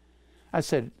 I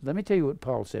said, let me tell you what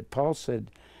Paul said. Paul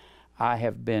said,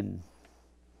 I'm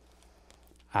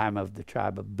of the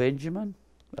tribe of Benjamin,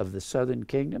 of the southern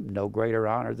kingdom, no greater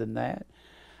honor than that.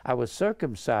 I was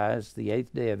circumcised the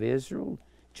 8th day of Israel,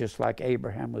 just like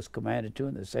Abraham was commanded to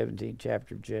in the 17th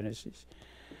chapter of Genesis.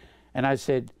 And I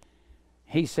said,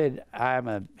 he said, I'm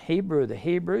a Hebrew of the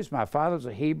Hebrews. My father's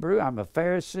a Hebrew. I'm a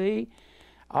Pharisee.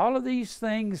 All of these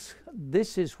things,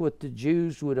 this is what the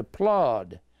Jews would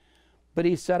applaud. But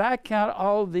he said, I count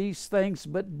all these things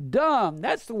but dung.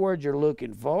 That's the word you're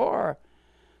looking for.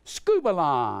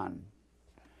 Skubalon.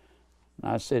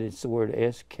 And I said, it's the word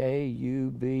S-K-U-B-A-L-O-N.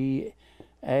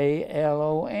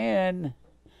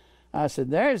 I said,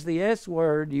 there's the S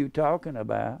word you talking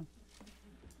about.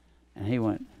 And he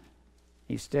went,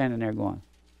 he's standing there going,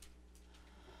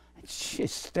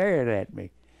 just stared at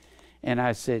me. And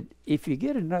I said, if you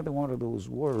get another one of those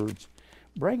words,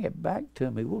 bring it back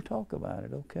to me. We'll talk about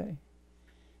it, okay?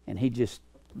 And he just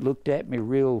looked at me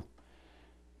real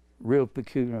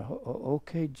peculiar.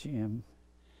 Okay, Jim.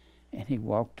 And he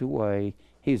walked away.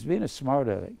 He was being a smart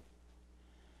aleck,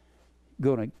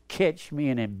 going to catch me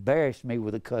and embarrass me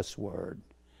with a cuss word.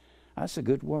 That's a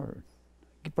good word.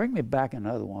 Bring me back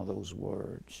another one of those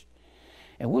words.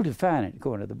 And we'll define it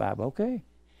according to the Bible, okay?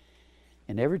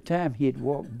 And every time he'd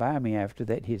walk by me after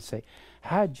that, he'd say,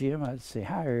 hi, Jim. I'd say,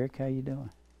 hi, Eric. How you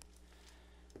doing?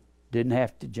 Didn't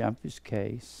have to jump his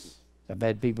case. I've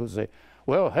had people say,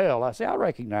 well, hell. I say, I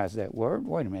recognize that word.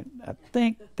 Wait a minute. I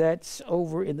think that's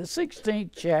over in the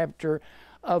 16th chapter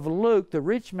of Luke. The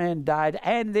rich man died,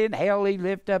 and then hell, he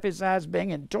lifted up his eyes, being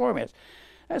in torments.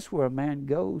 That's where a man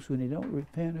goes when he don't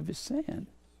repent of his sin.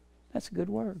 That's a good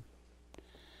word.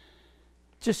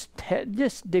 Just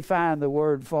define the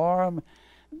word for them.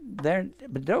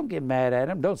 But don't get mad at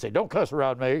them. Don't say, don't cuss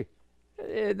around me.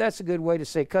 That's a good way to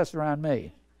say cuss around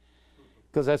me,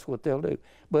 because that's what they'll do.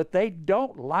 But they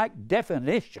don't like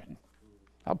definition.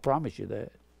 I'll promise you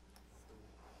that.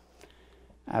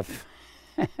 I've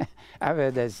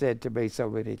had that said to me so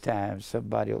many times.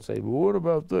 Somebody will say, well, what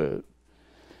about that?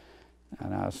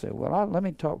 And I'll say, well, let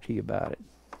me talk to you about it.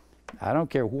 I don't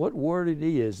care what word it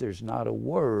is. There's not a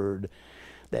word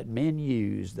that men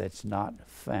use that's not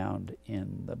found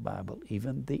in the Bible,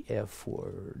 even the F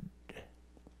word.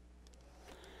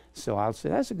 So I'll say,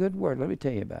 that's a good word. Let me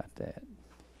tell you about that.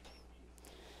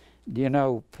 You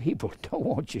know, people don't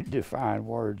want you to define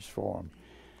words for them.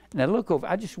 Now look over,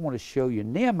 I just want to show you,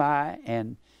 Nehemiah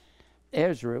and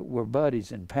Ezra were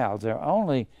buddies and pals. They're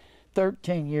only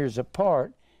 13 years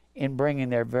apart in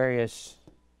and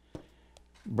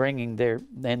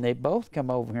they both come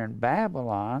over here in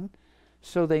Babylon,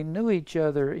 so they knew each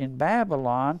other in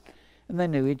Babylon, and they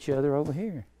knew each other over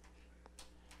here.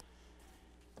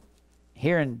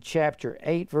 Here in chapter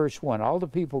 8, verse 1, all the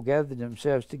people gathered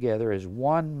themselves together as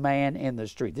one man in the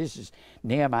street. This is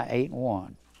Nehemiah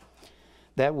 8:1.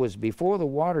 That was before the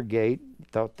Watergate.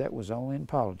 Thought that was only in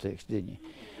politics, didn't you?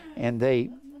 And they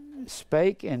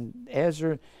spake unto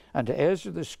Ezra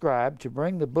the scribe to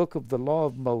bring the book of the law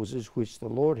of Moses, which the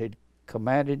Lord had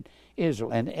commanded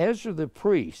Israel. And Ezra the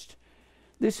priest,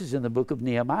 this is in the book of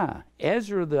Nehemiah,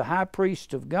 Ezra the high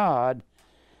priest of God,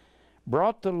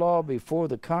 brought the law before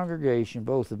the congregation,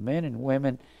 both of men and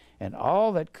women, and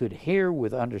all that could hear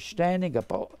with understanding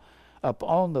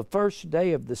upon the first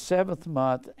day of the 7th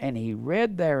month. And he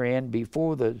read therein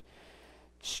before the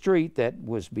street that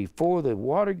was before the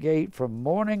Watergate from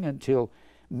morning until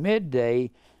midday,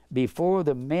 before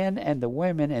the men and the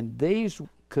women, and these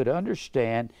could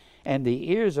understand, and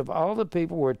the ears of all the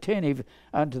people were attentive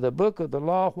unto the book of the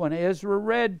law when Ezra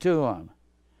read to them.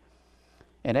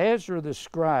 And Ezra the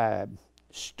scribe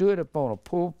stood upon a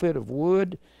pulpit of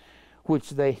wood, which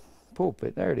they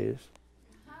there it is.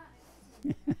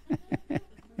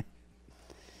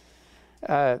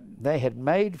 They had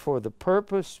made for the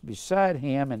purpose. Beside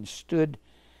him and stood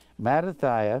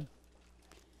Mattathiah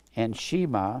and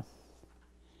Shema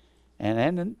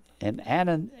and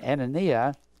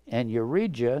Ananiah and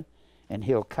Urijah and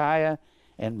Hilkiah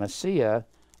and Maaseiah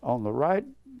on the right,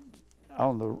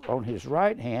 on his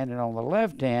right hand, and on the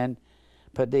left hand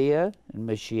Pedaiah and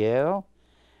Mishael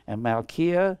and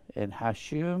Malchiah and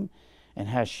Hashum and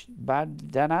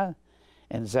Hashbaddanah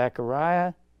and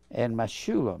Zechariah and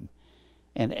Meshullam.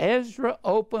 And Ezra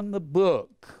opened the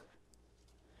book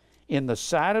in the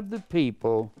sight of the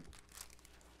people.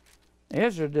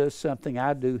 Ezra does something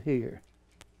I do here.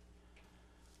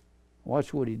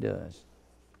 Watch what he does.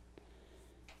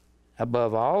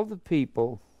 Above all the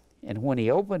people, and when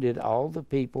he opened it, all the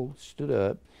people stood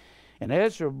up. And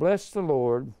Ezra blessed the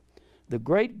Lord, the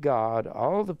great God.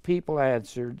 All the people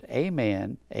answered,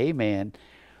 Amen, Amen,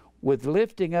 with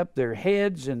lifting up their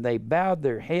heads, and they bowed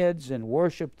their heads and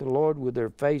worshiped the Lord with their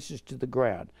faces to the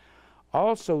ground.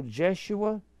 Also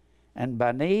Jeshua and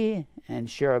Bani and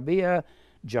Sherebiah,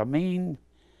 Jamin,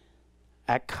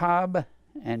 Achab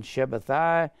and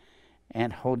Shabbathai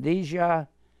and Hodijah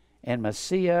and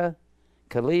Messiah,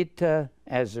 Kelita,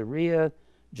 Azariah,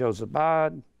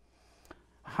 Jozabad,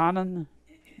 Hanan,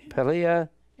 Peliah,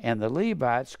 and the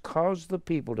Levites caused the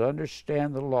people to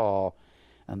understand the law,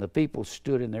 and the people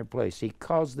stood in their place. He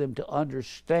caused them to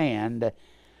understand,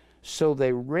 so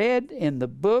they read in the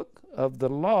book of the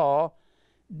law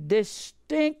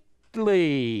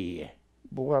distinctly.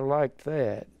 Boy, I like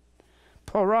that.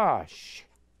 Parash.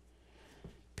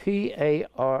 P-A-R-A-S-H.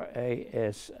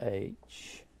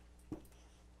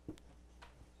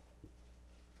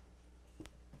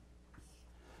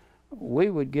 We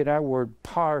would get our word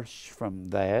parse from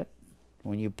that.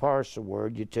 When you parse a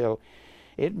word, you tell,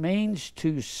 it means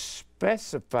to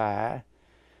specify,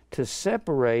 to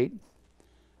separate,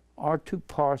 or to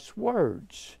parse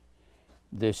words.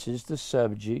 This is the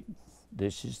subject,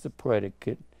 this is the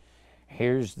predicate,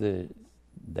 there's the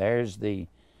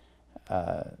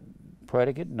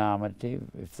predicate nominative.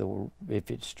 If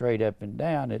it's straight up and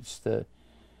down, it's the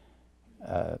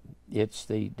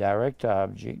direct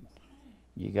object.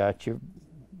 You got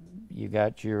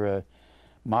your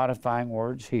modifying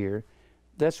words here.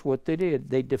 That's what they did.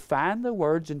 They defined the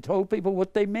words and told people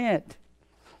what they meant.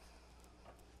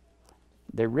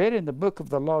 They read in the book of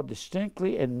the law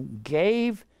distinctly and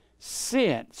gave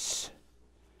sense,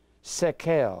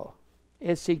 sekel,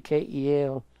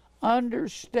 S-E-K-E-L,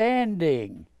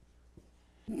 understanding.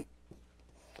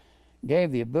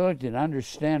 Gave the ability to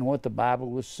understand what the Bible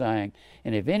was saying.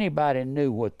 And if anybody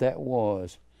knew what that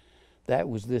was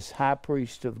this high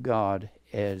priest of God,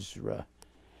 Ezra.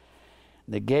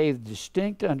 They gave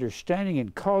distinct understanding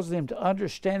and caused them to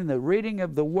understand the reading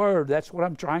of the word. That's what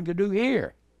I'm trying to do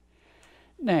here.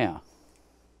 Now,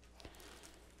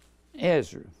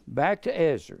 Ezra, back to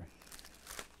Ezra.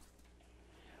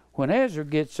 When Ezra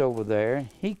gets over there,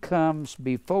 he comes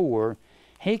in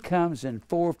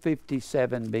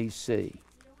 457 BC.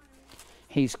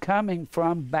 He's coming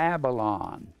from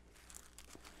Babylon.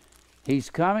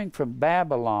 He's coming from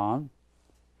Babylon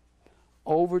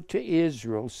over to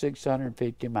Israel,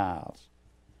 650 miles.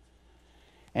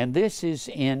 And this is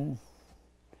in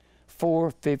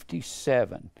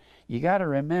 457. You got to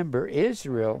remember,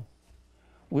 Israel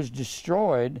was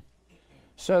destroyed,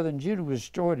 southern Judah was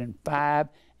destroyed in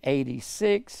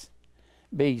 586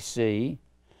 BC.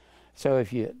 So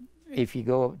if you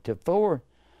go up to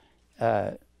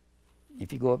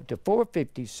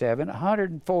 457,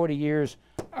 140 years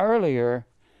earlier,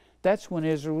 that's when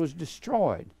Israel was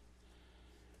destroyed.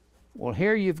 Well,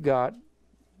 here you've got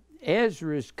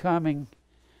Ezra's coming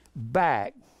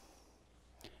back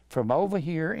from over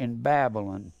here in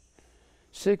Babylon,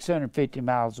 650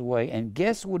 miles away, and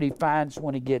guess what he finds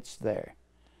when he gets there?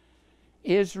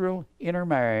 Israel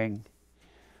intermarrying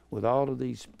with all of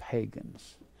these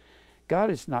pagans. God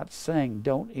is not saying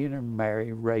don't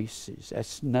intermarry races.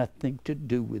 That's nothing to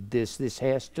do with this. This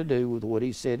has to do with what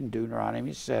he said in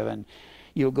Deuteronomy 7.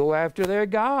 You'll go after their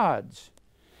gods.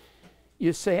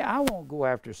 You say, I won't go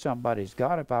after somebody's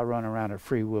God if I run around a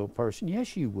free will person.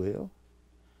 Yes, you will.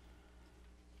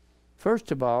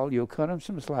 First of all, you'll cut them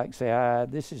some slack and say,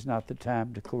 this is not the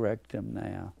time to correct them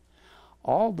now.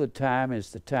 All the time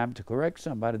is the time to correct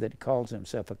somebody that calls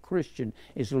himself a Christian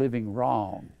is living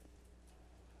wrong.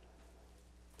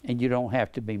 And you don't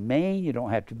have to be mean. You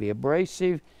don't have to be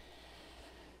abrasive.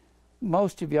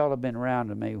 Most of y'all have been around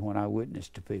to me when I witness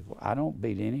to people. I don't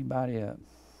beat anybody up.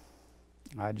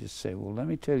 I just say, well, let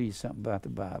me tell you something about the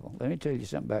Bible. Let me tell you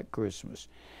something about Christmas.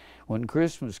 When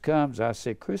Christmas comes, I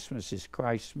say Christmas is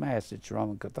Christ's Mass. It's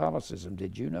Roman Catholicism.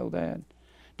 Did you know that?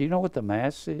 Do you know what the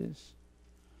Mass is?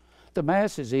 The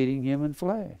Mass is eating human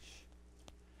flesh.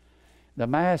 The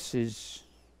Mass is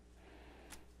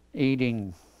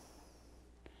eating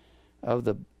of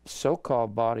the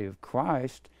so-called body of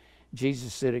Christ.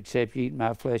 Jesus said, except you eat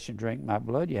my flesh and drink my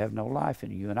blood, you have no life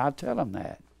in you. And I tell them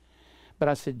that. But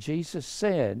I said, Jesus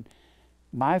said,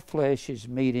 my flesh is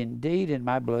meat indeed, and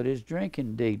my blood is drink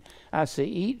indeed. I say,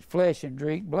 eat flesh and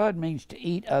drink blood means to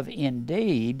eat of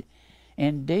indeed.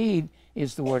 Indeed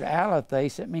is the word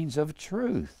aletheis. It means of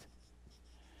truth.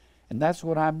 And that's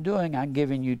what I'm doing. I'm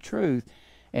giving you truth.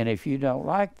 And if you don't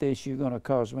like this, you're going to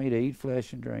cause me to eat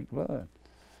flesh and drink blood,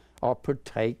 or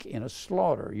partake in a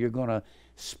slaughter. You're going to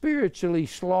spiritually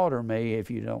slaughter me if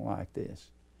you don't like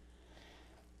this.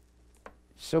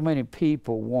 So many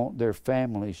people want their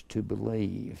families to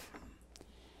believe.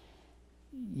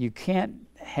 you can't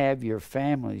have your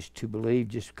families to believe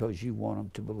just because you want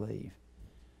them to believe.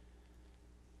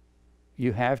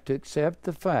 You have to accept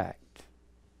the fact.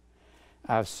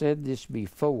 I've said this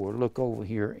before. Look over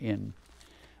here in,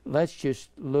 let's just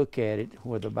look at it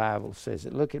where the Bible says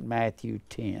it. Look at Matthew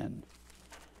 10.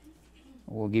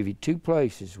 We'll give you two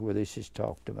places where this is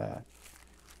talked about.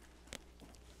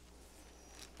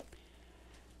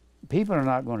 People are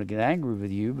not going to get angry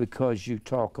with you because you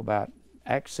talk about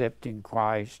accepting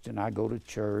Christ, and I go to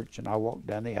church and I walk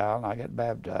down the aisle and I get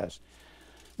baptized.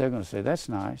 They're going to say, that's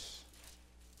nice.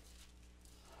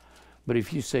 But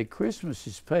if you say Christmas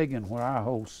is pagan where our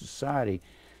whole society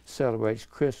celebrates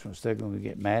Christmas, they're going to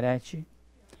get mad at you.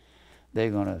 They're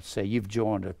going to say you've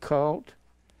joined a cult,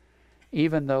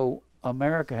 even though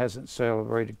America hasn't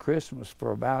celebrated Christmas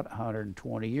for about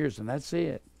 120 years, and that's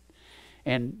it.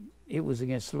 And it was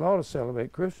against the law to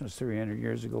celebrate Christmas 300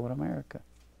 years ago in America.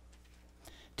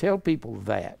 Tell people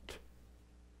that.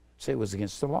 Say it was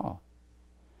against the law.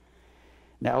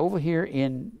 Now over here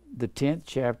in the 10th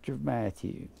chapter of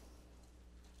Matthew,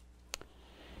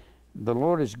 the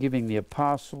Lord is giving the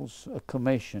apostles a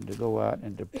commission to go out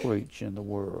and to preach in the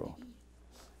world.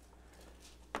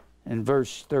 In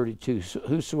verse 32,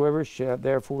 whosoever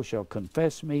therefore shall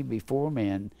confess me before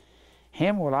men,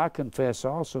 him will I confess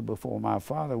also before my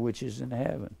Father which is in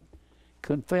heaven.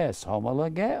 Confess,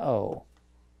 homologeo.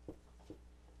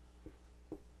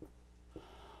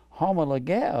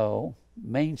 Homologeo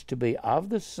means to be of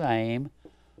the same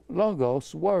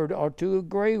logos word, or to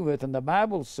agree with. And the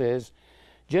Bible says,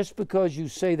 just because you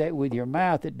say that with your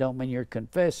mouth, it don't mean you're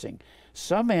confessing.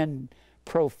 Some men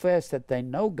profess that they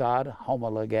know God,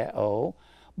 homologeo,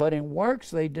 but in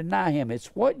works they deny him. It's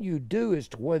what you do as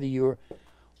to whether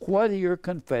you're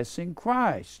confessing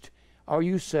Christ. Are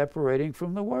you separating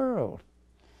from the world?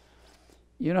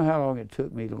 You know how long it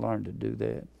took me to learn to do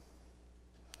that?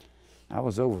 I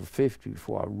was over 50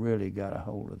 before I really got a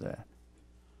hold of that.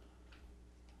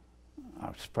 I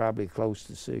was probably close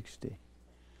to 60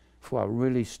 before I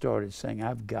really started saying,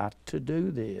 I've got to do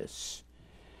this.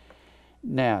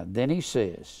 Now, then he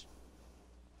says,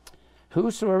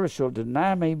 whosoever shall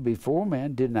deny me before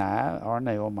men, deny,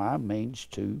 arneomai, means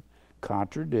to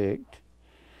contradict.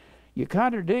 You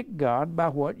contradict God by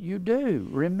what you do.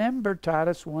 Remember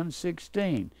Titus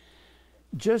 1:16.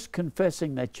 Just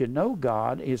confessing that you know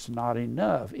God is not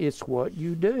enough. It's what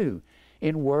you do.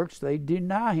 In works they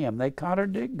deny him. They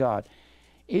contradict God.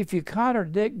 If you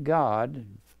contradict God,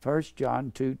 1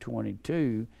 John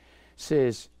 2:22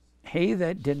 says, he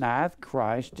that denieth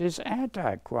Christ is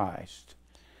antichrist.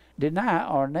 Deny,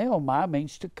 arneomai,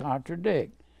 means to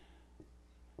contradict.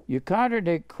 You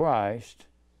contradict Christ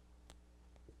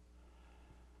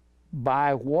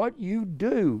by what you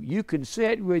do. You can say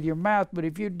it with your mouth, but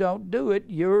if you don't do it,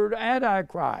 you're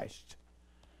antichrist.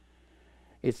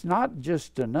 It's not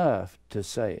just enough to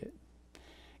say it.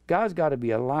 God's got to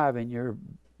be alive in your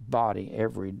body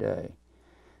every day.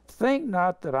 Think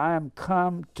not that I am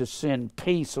come to send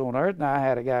peace on earth. Now, I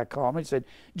had a guy call me and said,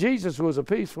 Jesus was a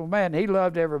peaceful man. He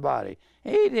loved everybody.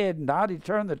 He did not. He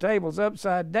turned the tables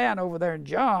upside down over there in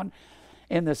John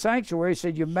in the sanctuary. He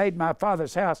said, you made my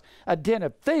Father's house a den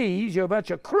of thieves. You're a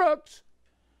bunch of crooks.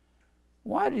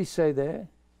 Why did he say that?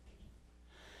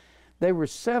 They were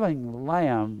selling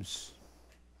lambs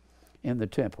in the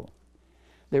temple.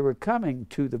 They were coming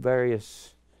to the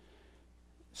various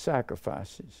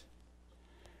sacrifices.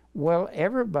 Well,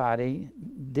 everybody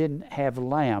didn't have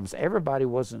lambs. Everybody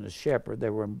wasn't a shepherd.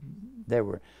 There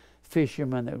were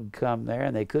fishermen that would come there,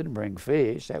 and they couldn't bring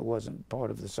fish. That wasn't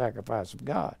part of the sacrifice of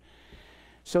God.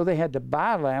 So they had to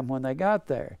buy lamb when they got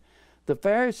there. The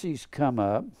Pharisees come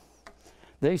up.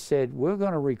 They said, we're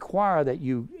going to require that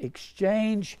you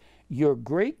exchange your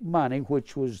Greek money,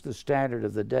 which was the standard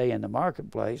of the day in the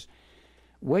marketplace.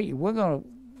 We're going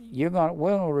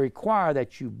to require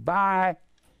that you buy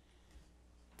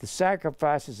the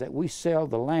sacrifices that we sell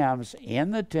the lambs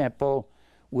in the temple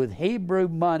with Hebrew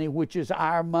money, which is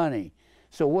our money.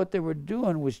 So what they were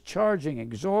doing was charging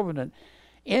exorbitant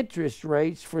interest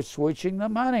rates for switching the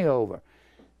money over.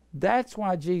 That's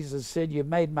why Jesus said, you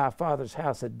made my Father's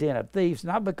house a den of thieves,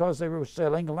 not because they were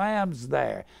selling lambs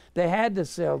there. They had to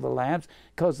sell the lambs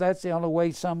because that's the only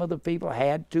way some of the people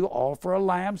had to offer a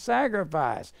lamb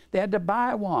sacrifice. They had to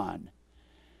buy one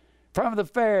from the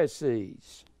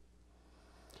Pharisees.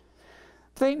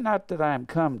 Think not that I am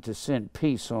come to send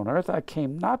peace on earth. I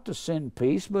came not to send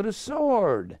peace, but a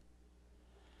sword.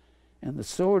 And the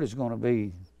sword is going to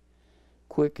be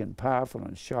quick and powerful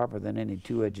and sharper than any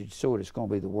two-edged sword. It's going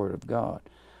to be the Word of God.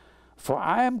 For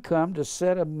I am come to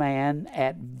set a man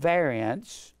at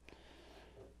variance,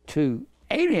 to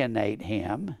alienate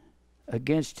him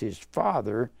against his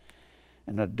father,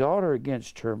 and a daughter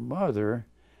against her mother,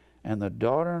 and the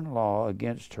daughter-in-law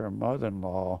against her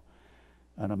mother-in-law,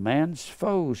 and a man's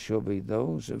foes shall be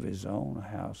those of his own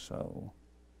household.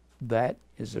 That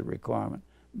is a requirement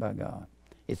by God.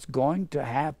 It's going to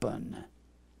happen.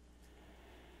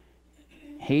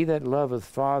 He that loveth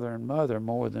father and mother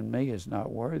more than me is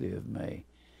not worthy of me.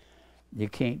 You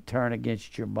can't turn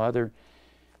against your mother.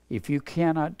 If you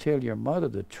cannot tell your mother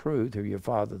the truth or your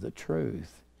father the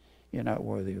truth, you're not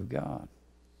worthy of God.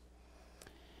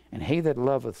 And he that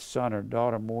loveth son or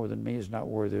daughter more than me is not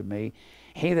worthy of me.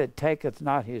 He that taketh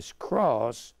not his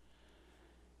cross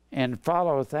and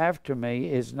followeth after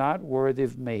me is not worthy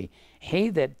of me. He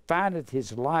that findeth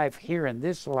his life here in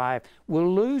this life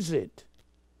will lose it.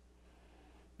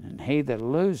 And he that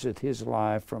loseth his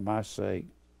life for my sake,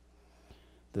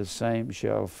 the same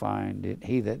shall find it.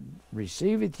 He that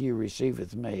receiveth you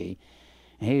receiveth me,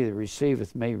 and he that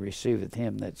receiveth me receiveth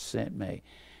him that sent me.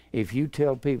 If you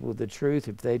tell people the truth,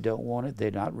 if they don't want it,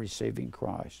 they're not receiving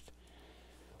Christ.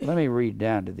 Let me read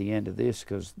down to the end of this,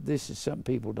 because this is something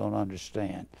people don't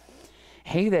understand.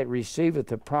 He that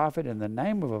receiveth a prophet in the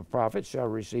name of a prophet shall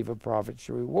receive a prophet's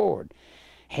reward.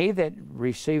 He that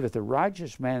receiveth a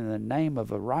righteous man in the name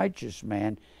of a righteous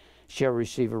man shall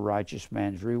receive a righteous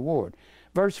man's reward.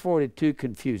 Verse 42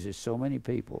 confuses so many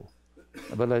people,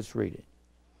 but let's read it.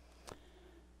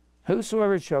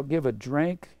 Whosoever shall give a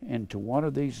drink into one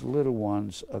of these little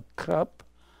ones a cup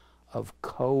of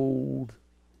cold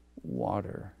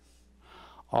water.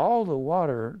 All the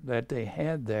water that they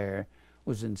had there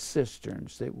was in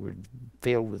cisterns that were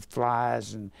filled with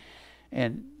flies,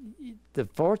 and the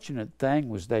fortunate thing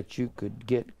was that you could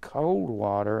get cold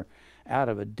water out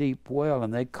of a deep well,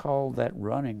 and they called that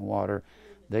running water,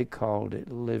 they called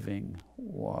it living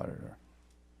water.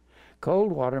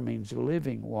 Cold water means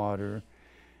living water,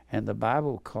 and the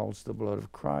Bible calls the blood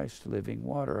of Christ living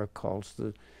water, or calls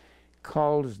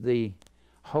the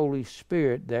Holy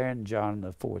Spirit there in John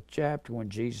the 4th chapter when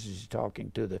Jesus is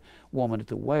talking to the woman at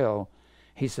the well.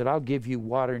 He said, I'll give you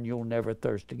water and you'll never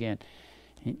thirst again.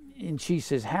 And she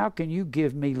says, how can you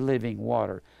give me living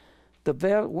water?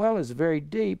 The well is very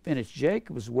deep, and it's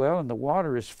Jacob's well, and the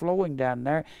water is flowing down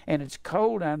there, and it's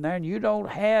cold down there, and you don't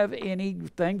have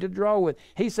anything to draw with.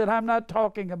 He said, I'm not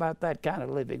talking about that kind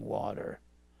of living water.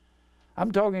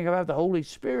 I'm talking about the Holy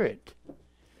Spirit.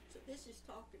 So this is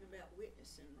talking about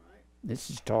witnessing, right? This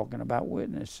is talking about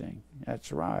witnessing.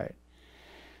 That's right.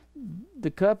 The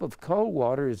cup of cold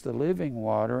water is the living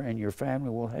water, and your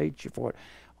family will hate you for it.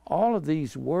 All of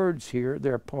these words here,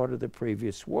 they're part of the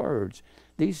previous words.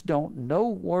 No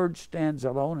word stands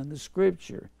alone in the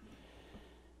Scripture.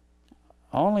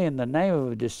 Only in the name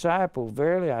of a disciple,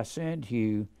 verily I say unto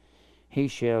you, he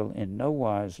shall in no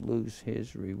wise lose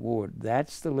his reward.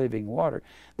 That's the living water.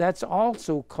 That's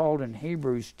also called in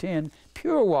Hebrews 10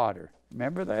 pure water.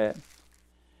 Remember that?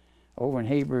 Over in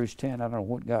Hebrews 10, I don't know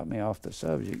what got me off the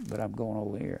subject, but I'm going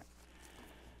over here.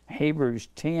 Hebrews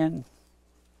 10.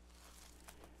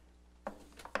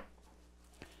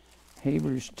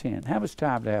 Hebrews 10. How much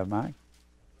time do I have, Mike?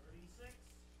 36.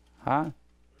 Huh?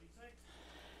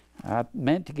 36. I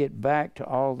meant to get back to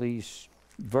all these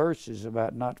verses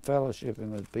about not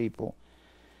fellowshipping with people.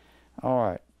 All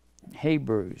right.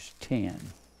 Hebrews 10.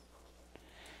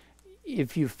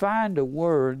 If you find a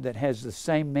word that has the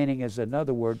same meaning as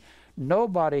another word,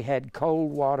 nobody had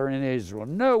cold water in Israel.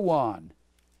 No one.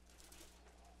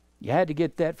 You had to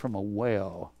get that from a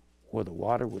well where the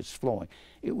water was flowing.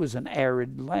 It was an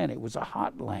arid land. It was a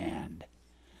hot land.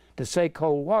 To say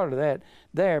cold water, that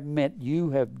there meant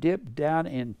you have dipped down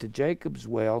into Jacob's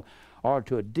well or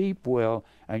to a deep well,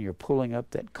 and you're pulling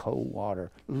up that cold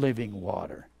water, living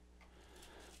water.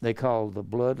 They called the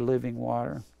blood living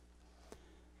water.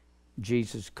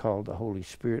 Jesus called the Holy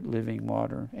Spirit living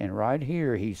water. And right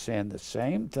here he's saying the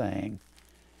same thing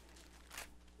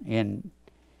in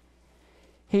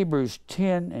Hebrews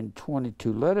 10 and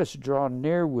 22. Let us draw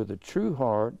near with a true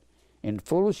heart in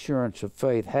full assurance of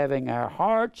faith, having our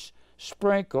hearts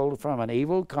sprinkled from an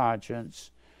evil conscience.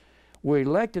 We're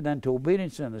elected unto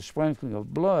obedience in the sprinkling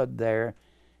of blood there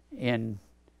in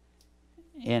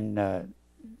 1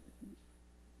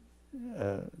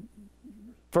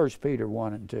 Peter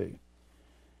 1 and 2.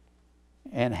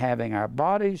 And having our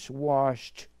bodies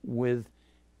washed with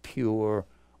pure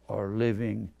or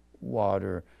living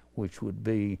water, which would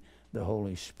be the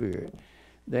Holy Spirit.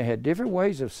 They had different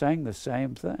ways of saying the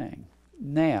same thing.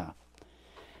 Now,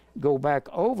 go back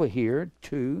over here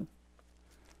to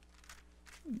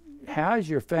how is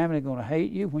your family going to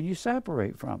hate you when you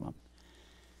separate from them?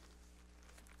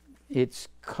 It's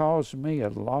caused me a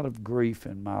lot of grief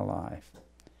in my life.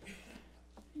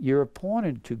 You're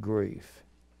appointed to grief.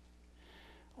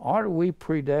 Aren't we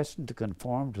predestined to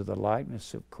conform to the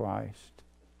likeness of Christ?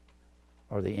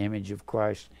 Or the image of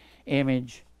Christ?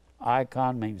 Image,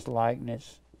 icon means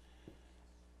likeness.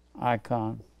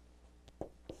 Icon.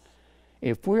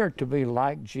 If we are to be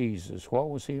like Jesus, what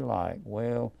was he like?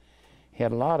 Well, he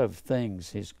had a lot of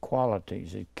things, his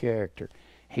qualities, his character.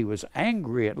 He was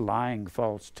angry at lying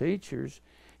false teachers.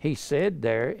 He said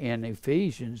there in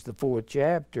Ephesians, the 4th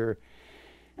chapter,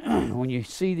 when you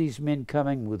see these men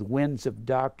coming with winds of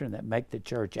doctrine that make the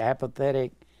church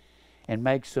apathetic and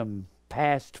makes them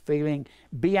past feeling,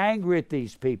 be angry at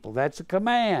these people. That's a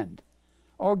command.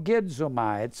 Or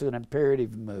gizomai, it's an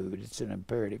imperative mood. It's an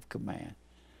imperative command.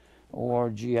 Or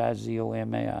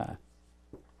gizomai.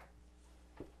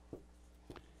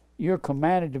 You're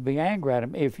commanded to be angry at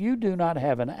them. If you do not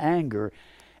have an anger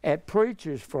at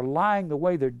preachers for lying the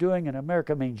way they're doing in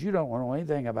America, means you don't know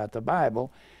anything about the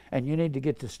Bible, and you need to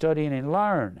get to studying and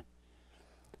learn.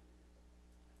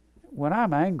 When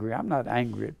I'm angry, I'm not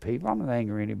angry at people. I'm not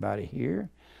angry at anybody here.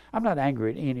 I'm not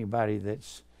angry at anybody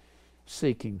that's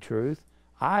seeking truth.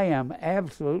 I am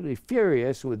absolutely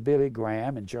furious with Billy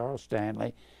Graham and Charles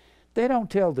Stanley. They don't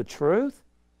tell the truth.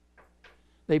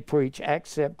 They preach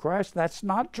accept Christ. That's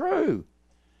not true.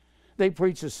 They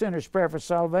preach the sinner's prayer for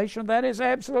salvation. That is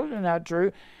absolutely not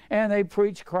true. And they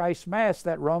preach Christ's Mass,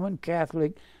 that Roman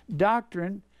Catholic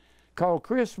doctrine called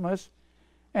Christmas,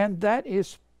 and that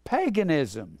is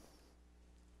paganism.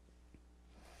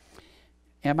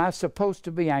 Am I supposed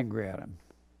to be angry at them?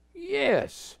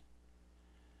 Yes.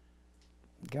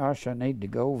 Gosh, I need to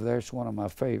go over there. It's one of my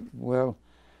favorite. Well,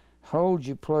 hold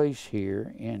your place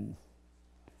here in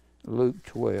Luke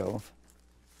 12.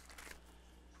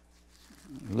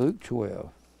 Luke 12.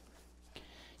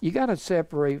 You got to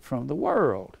separate from the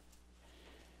world.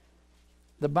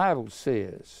 The Bible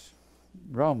says,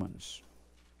 Romans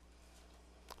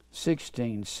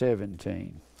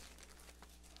 16:17,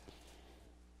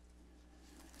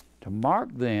 to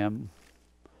mark them,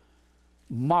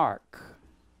 mark,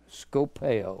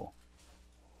 scopeo.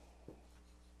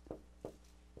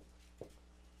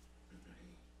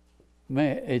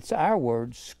 Man, it's our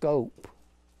word, scope.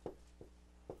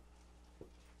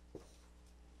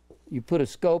 You put a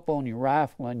scope on your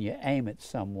rifle and you aim at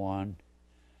someone.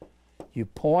 You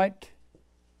point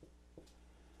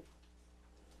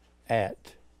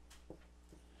at.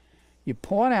 You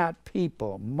point out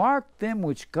people. Mark them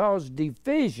which cause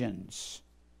divisions.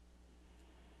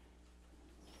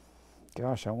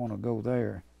 Gosh, I want to go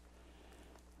there.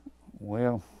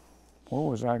 Well, where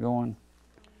was I going?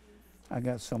 I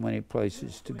got so many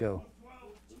places to go.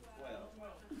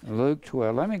 Luke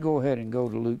 12. Let me go ahead and go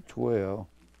to Luke 12.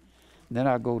 Then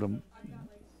I'll go to...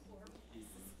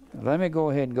 Let me go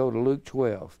ahead and go to Luke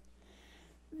 12.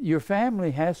 Your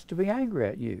family has to be angry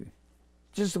at you.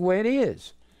 Just the way it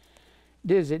is.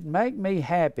 Does it make me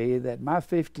happy that my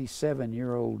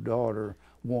 57-year-old daughter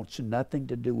wants nothing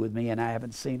to do with me and I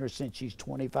haven't seen her since she's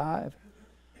 25?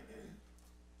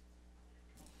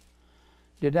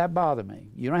 Did that bother me?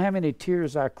 You know how many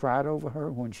tears I cried over her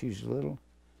when she was little?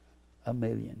 1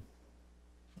 million.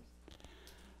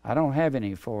 I don't have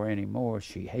any for her anymore.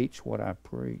 She hates what I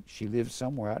preach. She lives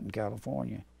somewhere out in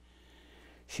California.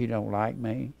 She don't like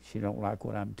me. She don't like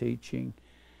what I'm teaching.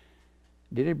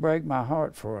 Did it break my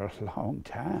heart for a long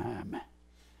time?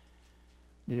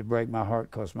 Did it break my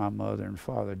heart because my mother and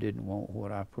father didn't want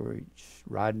what I preach?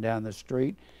 Riding down the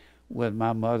street with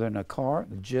my mother in a car,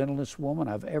 the gentlest woman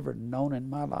I've ever known in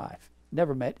my life.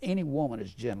 Never met any woman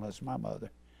as gentle as my mother.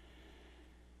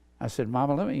 I said,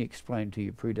 Mama, let me explain to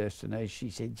you predestination. She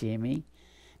said, Jimmy,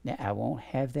 now I won't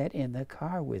have that in the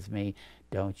car with me.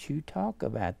 Don't you talk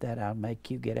about that. I'll make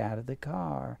you get out of the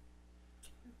car.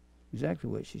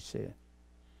 Exactly what she said.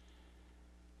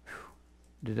 Whew.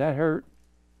 Did that hurt?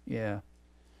 Yeah.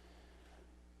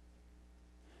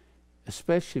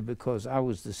 Especially because I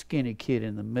was the skinny kid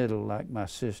in the middle, like my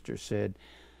sister said,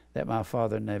 that my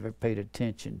father never paid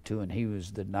attention to, and he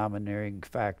was the domineering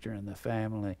factor in the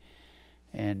family.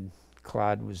 And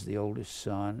Clyde was the oldest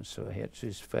son, so that's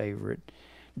his favorite.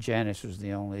 Janice was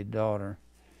the only daughter,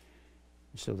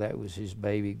 so that was his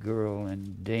baby girl.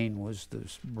 And Dean was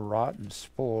the rotten,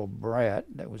 spoiled brat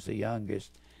that was the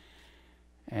youngest.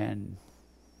 And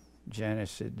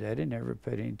Janice said, Daddy never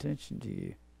paid any attention to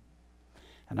you.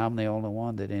 And I'm the only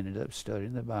one that ended up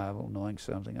studying the Bible, knowing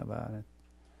something about it.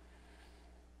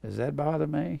 Does that bother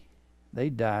me? They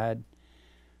died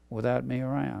without me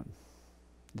around.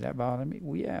 Does that bother me?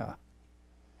 Well, yeah.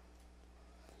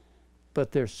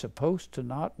 But they're supposed to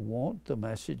not want the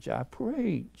message I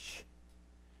preach.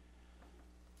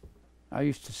 I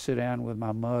used to sit down with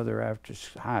my mother after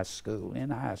high school,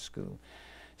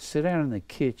 sit down in the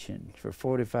kitchen for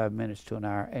 45 minutes to an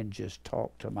hour and just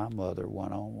talk to my mother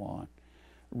one-on-one.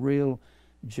 Real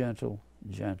gentle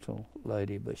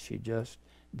lady, but she just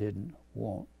didn't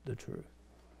want the truth.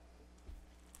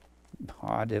 Oh,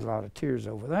 I did a lot of tears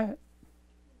over that.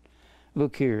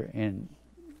 Look here in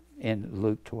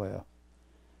Luke 12.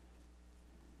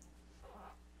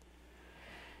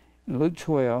 Luke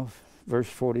 12, verse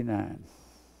 49.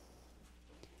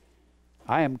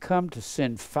 I am come to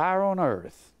send fire on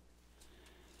earth,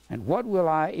 and what will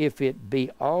I if it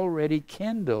be already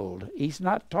kindled? He's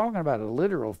not talking about a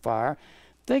literal fire.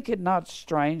 Think it not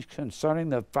strange concerning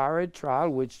the fiery trial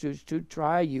which is to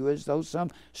try you, as though some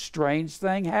strange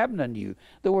thing happened unto you.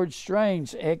 The word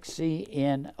strange, X-E-N-O-S,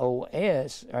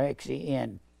 or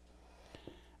X-E-N-I-A,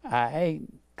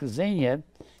 Xenia,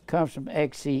 comes from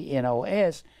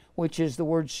X-E-N-O-S, which is the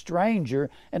word stranger,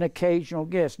 an occasional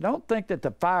guest. Don't think that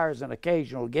the fire is an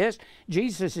occasional guest.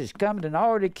 Jesus has come and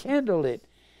already kindled it.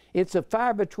 It's a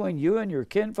fire between you and your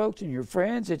kinfolks and your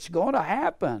friends. It's going to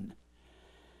happen.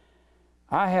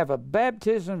 I have a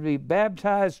baptism to be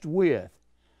baptized with.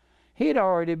 He'd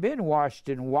already been washed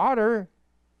in water.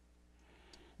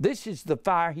 This is the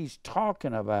fire he's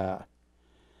talking about.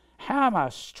 How am I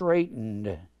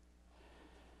straightened?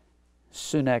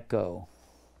 Suneko.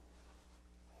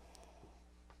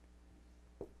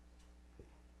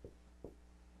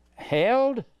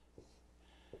 Held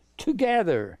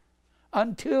together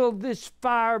until this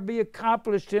fire be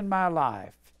accomplished in my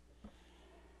life.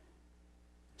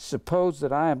 Suppose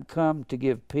that I am come to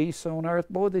give peace on earth.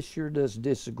 Boy, this sure does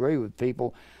disagree with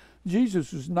people.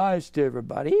 Jesus was nice to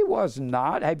everybody. He was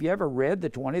not. Have you ever read the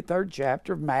 23rd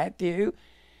chapter of Matthew?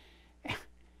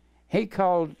 He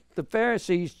called the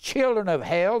Pharisees children of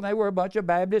hell, and they were a bunch of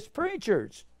Baptist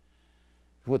preachers.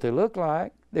 That's what they looked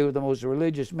like. They were the most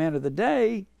religious men of the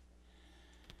day.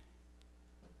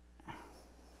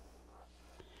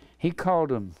 He called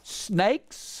them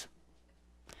snakes,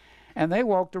 and they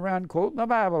walked around quoting the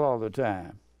Bible all the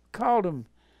time. Called them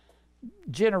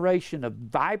generation of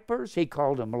vipers. He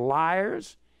called them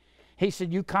liars. He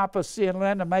said, you compass sea and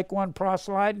land to make one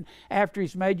proselyte, and after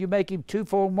he's made you, make him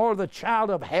twofold more the child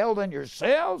of hell than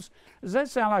yourselves. Does that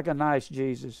sound like a nice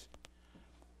Jesus?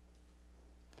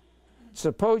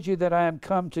 Suppose you that I am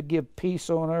come to give peace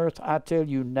on earth, I tell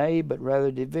you nay, but rather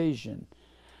division.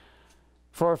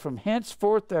 For from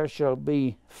henceforth there shall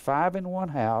be 5 in one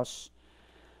house,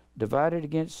 divided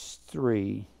against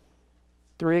 3,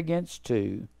 3 against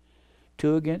 2,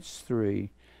 2 against 3.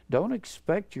 Don't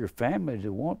expect your family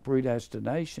to want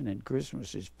predestination and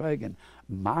Christmas is pagan.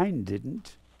 Mine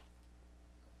didn't.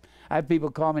 I have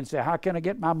people call me and say, how can I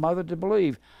get my mother to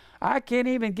believe? I can't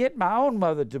even get my own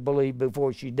mother to believe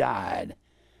before she died.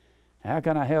 How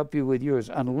can I help you with yours?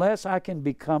 Unless I can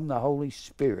become the Holy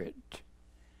Spirit.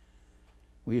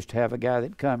 We used to have a guy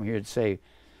that come here and say,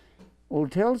 well,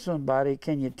 tell somebody,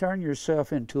 can you turn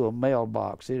yourself into a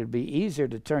mailbox? It would be easier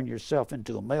to turn yourself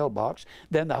into a mailbox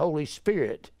than the Holy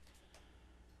Spirit.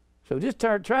 So just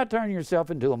try turning yourself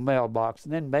into a mailbox,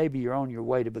 and then maybe you're on your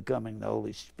way to becoming the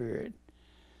Holy Spirit.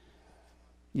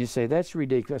 You say, that's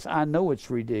ridiculous. I know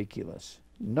it's ridiculous.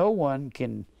 No one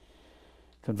can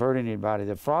convert anybody.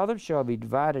 The father shall be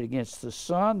divided against the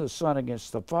son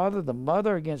against the father, the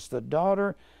mother against the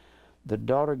daughter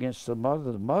against the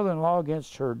mother-in-law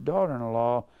against her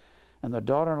daughter-in-law, and the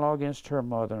daughter-in-law against her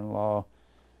mother-in-law.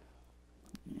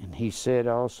 And he said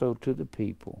also to the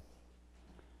people,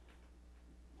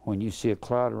 when you see a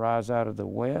cloud rise out of the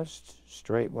west,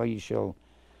 straightway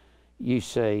you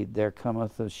say, there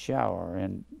cometh a shower,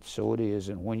 and so it is.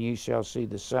 And when you shall see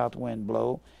the south wind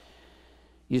blow,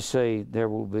 you say, there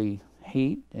will be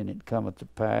heat, and it cometh to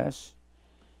pass.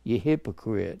 Ye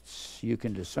hypocrites, you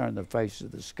can discern the face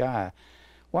of the sky.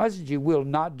 Why is it you will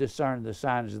not discern the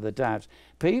signs of the times?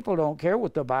 People don't care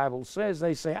what the Bible says.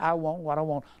 They say, I want what I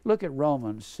want. Look at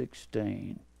Romans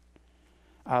 16.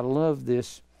 I love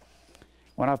this.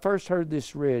 When I first heard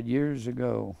this read years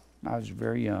ago, I was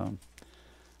very young.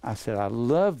 I said, I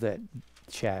love that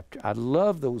chapter. I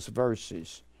love those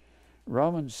verses.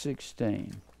 Romans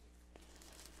 16.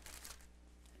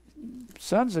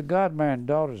 Sons of God marrying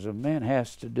daughters of men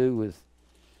has to do with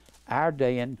our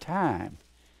day and time.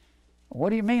 What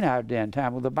do you mean our day and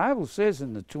time? Well, the Bible says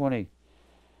in the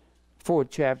 24th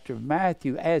chapter of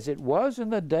Matthew, as it was in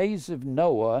the days of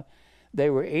Noah, they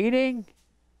were eating,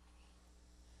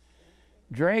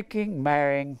 drinking,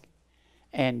 marrying,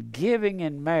 and giving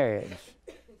in marriage.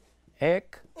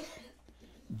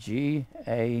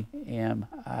 G-A-M-I-Z-O.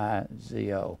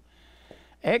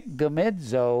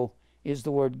 Ekgamizo is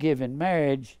the word give in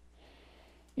marriage.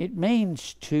 It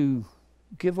means to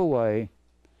give away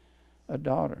a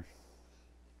daughter.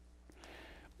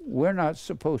 We're not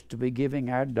supposed to be giving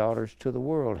our daughters to the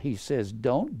world. He says,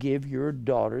 don't give your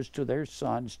daughters to their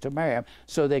sons to marry them,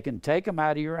 so they can take them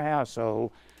out of your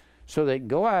household, so they can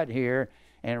go out here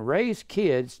and raise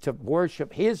kids to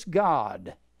worship his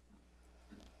God.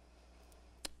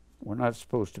 We're not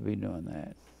supposed to be doing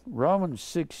that. Romans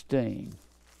 16.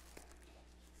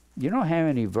 You know how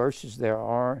many verses there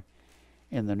are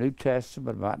in the New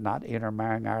Testament about not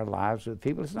intermarrying our lives with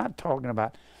people? It's not talking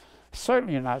about,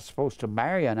 certainly you're not supposed to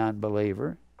marry an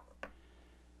unbeliever,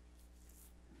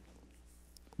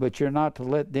 but you're not to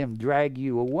let them drag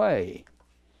you away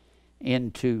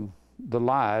into the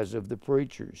lies of the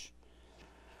preachers.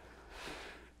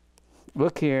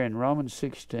 Look here in Romans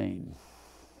 16,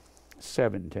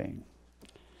 17.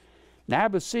 Now I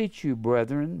beseech you,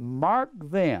 brethren, mark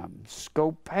them,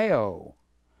 scopeo,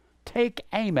 take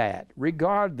aim at,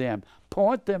 regard them,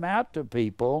 point them out to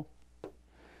people.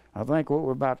 I think what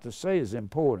we're about to say is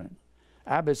important.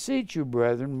 I beseech you,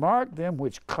 brethren, mark them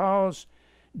which cause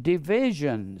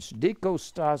divisions,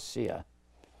 dichostasia,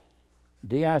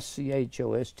 D-I-C-H-O-S-T-A-S-I-A.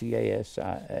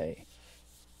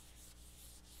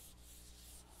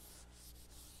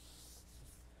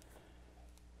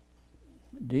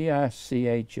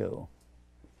 D-I-C-H-O-S-T-A-S-I-A.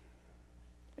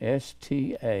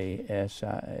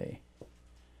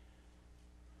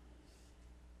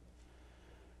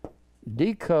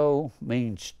 Deco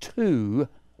means two,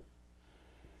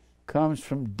 comes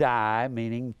from die,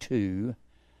 meaning two,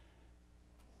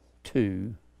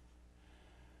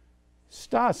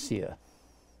 stasia,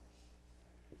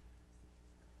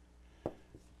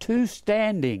 two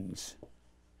standings,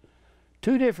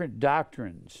 two different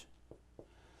doctrines.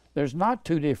 There's not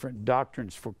two different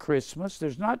doctrines for Christmas.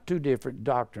 There's not two different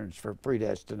doctrines for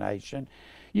predestination.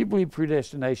 You believe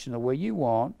predestination the way you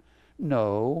want.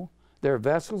 No. They're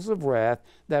vessels of wrath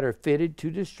that are fitted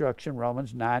to destruction,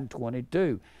 Romans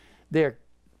 9:22. They're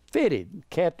fitted,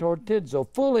 katortizo,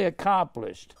 fully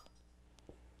accomplished.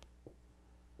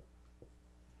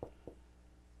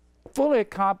 Fully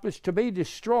accomplished to be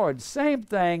destroyed. Same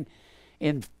thing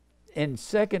in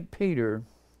 2 Peter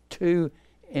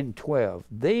 2:12.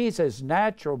 These as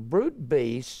natural brute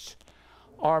beasts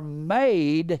are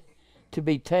made to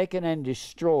be taken and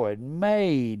destroyed.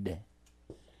 Made.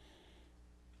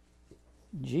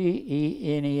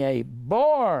 G-E-N-E-A.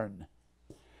 Born.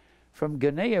 From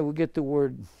Genea we get the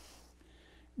word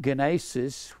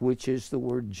genesis, which is the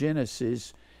word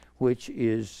Genesis, which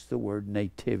is the word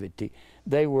nativity.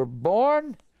 They were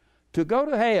born to go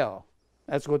to hell.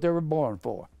 That's what they were born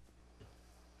for.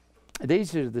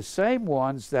 These are the same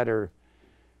ones that are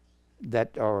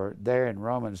there in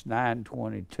Romans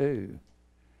 9:22.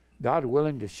 God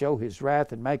willing to show his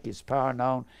wrath and make his power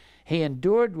known, he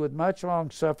endured with much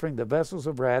long suffering the vessels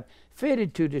of wrath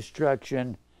fitted to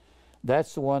destruction.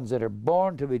 That's the ones that are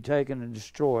born to be taken and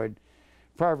destroyed.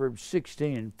 Proverbs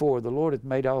 16:4, the Lord hath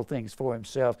made all things for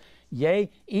himself, yea,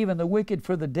 even the wicked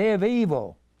for the day of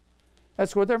evil.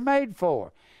 That's what they're made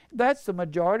for. That's the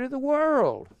majority of the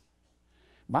world.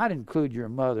 Might include your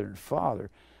mother and father.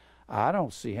 I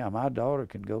don't see how my daughter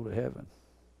can go to heaven.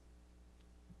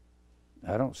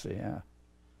 I don't see how.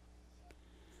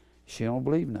 She don't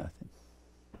believe nothing.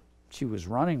 She was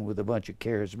running with a bunch of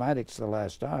charismatics the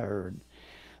last I heard.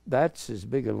 That's as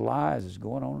big a lie as is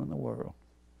going on in the world.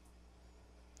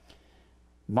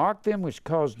 Mark them which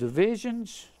cause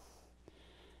divisions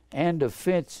and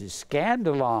offenses.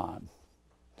 Scandalon.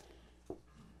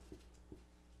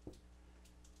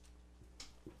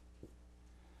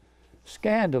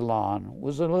 Scandalon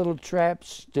was a little trap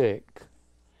stick.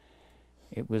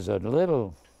 It was a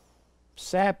little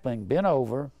sapling bent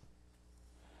over,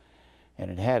 and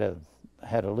it had a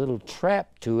little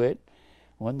trap to it.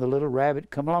 When the little rabbit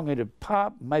come along, it'd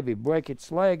pop, maybe break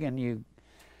its leg, and you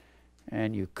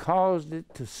caused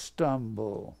it to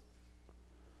stumble.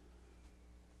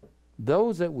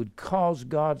 Those that would cause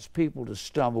God's people to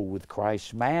stumble with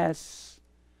Christ's Mass,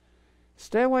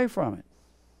 stay away from it.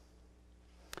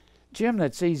 Jim,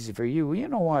 that's easy for you. Well, you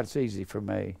know why it's easy for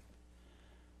me?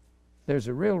 There's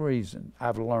a real reason.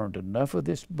 I've learned enough of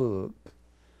this book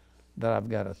that I've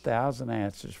got 1,000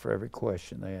 answers for every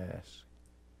question they ask.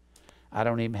 I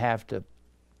don't even have to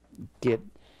get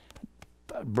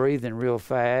breathing real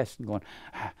fast and going,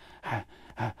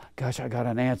 gosh, I got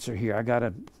an answer here.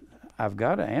 I've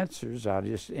got answers.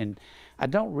 And I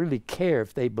don't really care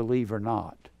if they believe or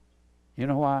not. You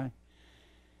know why?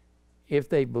 If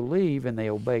they believe and they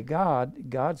obey God,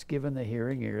 God's given the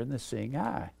hearing ear and the seeing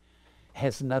eye.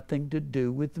 Has nothing to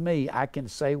do with me. I can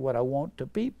say what I want to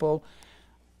people.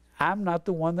 I'm not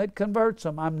the one that converts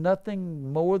them. I'm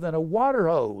nothing more than a water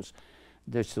hose.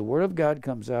 There's the Word of God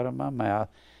comes out of my mouth,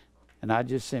 and I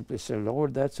just simply say,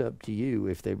 Lord, that's up to you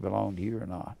if they belong to you or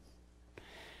not.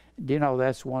 Do you know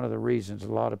that's one of the reasons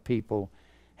a lot of people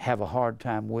have a hard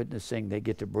time witnessing? They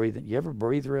get to breathing. You ever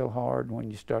breathe real hard when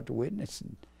you start to witness?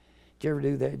 Did you ever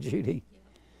do that, Judy?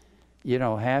 You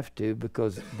don't have to,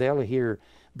 because they'll hear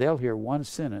one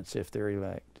sentence if they're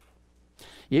elect.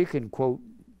 You can quote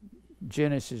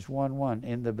Genesis 1:1,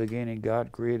 in the beginning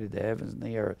God created the heavens and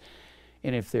the earth.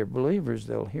 And if they're believers,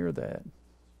 they'll hear that.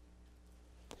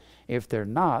 If they're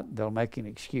not, they'll make an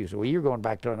excuse. Well, you're going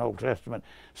back to an Old Testament,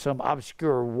 some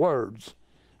obscure words.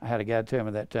 I had a guy tell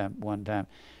me that one time.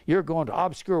 You're going to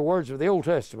obscure words of the Old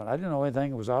Testament. I didn't know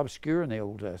anything was obscure in the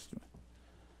Old Testament.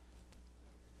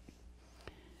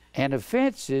 And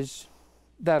offenses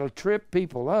that'll trip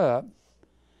people up,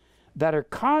 that are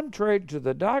contrary to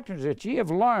the doctrines that ye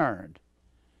have learned.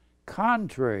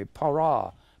 Contrary,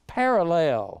 para,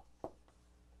 parallel.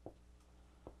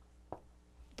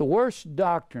 The worst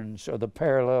doctrines are the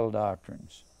parallel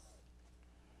doctrines.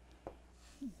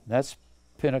 That's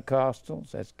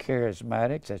Pentecostals, that's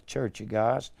Charismatics, that's Church of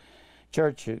God.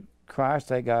 Church of Christ,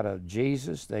 they got a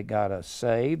Jesus, they got a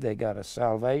save, they got a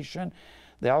salvation.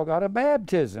 They all got a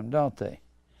baptism, don't they?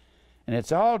 And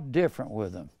it's all different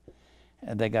with them.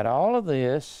 And they got all of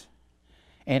this,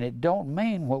 and it don't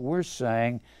mean what we're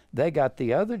saying. They got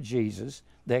the other Jesus,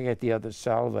 they got the other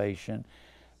salvation.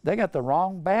 They got the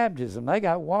wrong baptism. They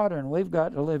got water, and we've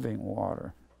got the living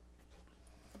water.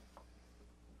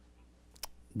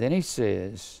 Then he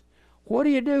says, what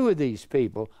do you do with these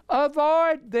people?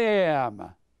 Avoid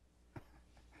them.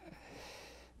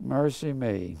 Mercy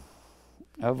me.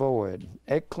 Avoid.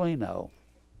 Eklino.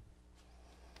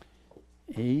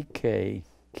 E-K-K-L-E-I-N-O.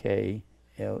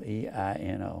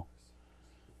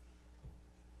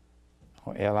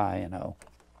 Or L-I-N-O.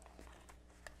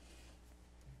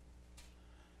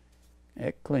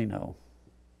 Eklino.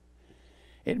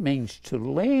 It means to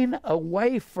lean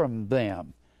away from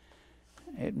them.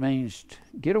 It means to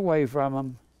get away from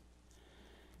them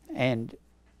and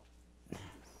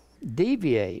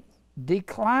deviate,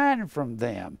 decline from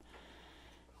them.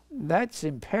 That's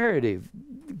imperative.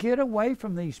 Get away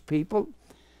from these people.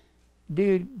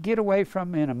 Dude, get away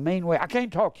from them in a mean way. I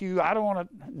can't talk to you. I don't want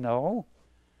to. No.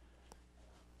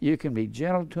 You can be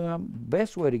gentle to them.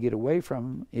 Best way to get away from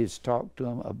them is talk to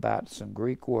them about some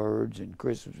Greek words and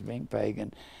Christmas being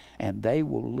pagan, and they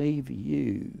will leave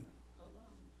you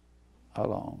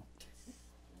alone.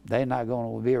 They're not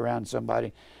going to be around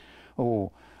somebody.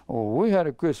 Oh, we had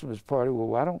a Christmas party.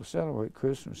 Well, I don't celebrate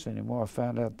Christmas anymore. I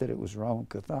found out that it was Roman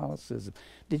Catholicism.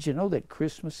 Did you know that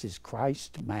Christmas is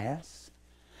Christ Mass?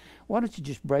 Why don't you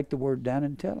just break the word down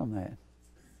and tell them that?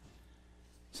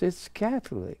 See, it's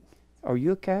Catholic. Are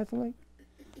you a Catholic?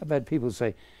 I've had people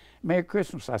say, Merry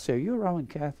Christmas. I say, are you a Roman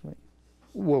Catholic?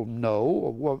 Well,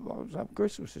 no. Well,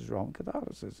 Christmas is Roman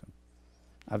Catholicism.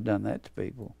 I've done that to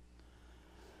people.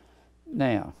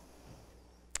 Now,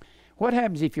 what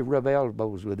happens if you rub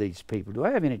elbows with these people? Do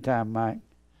I have any time, Mike?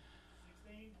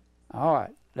 16. All right.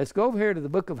 Let's go over here to the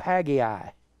book of Haggai.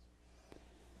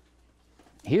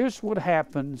 Here's what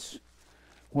happens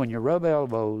when you rub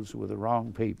elbows with the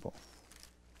wrong people.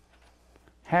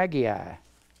 Haggai.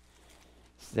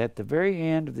 It's at the very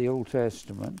end of the Old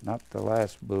Testament, not the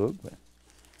last book, but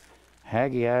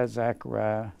Haggai,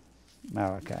 Zechariah,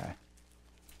 Malachi.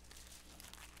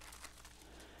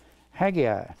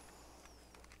 Haggai.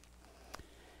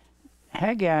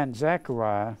 Haggai and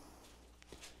Zechariah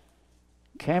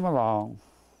came along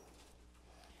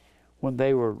when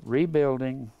they were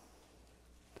rebuilding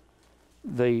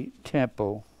the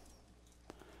temple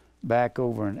back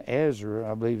over in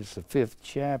Ezra. I believe it's the 5th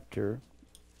chapter.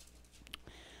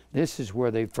 This is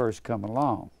where they first come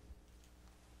along.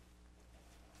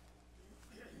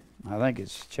 I think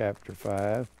it's chapter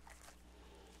 5.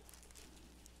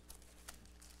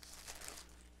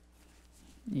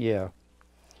 Yeah.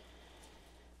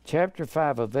 Chapter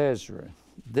 5 of Ezra.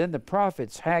 Then the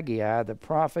prophets Haggai the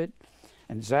prophet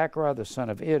and Zechariah the son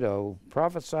of Iddo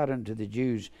prophesied unto the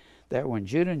Jews that were in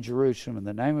Judah and Jerusalem in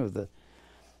the name of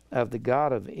the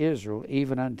God of Israel,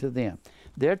 even unto them.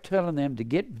 They're telling them to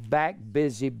get back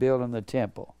busy building the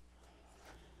temple.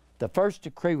 The first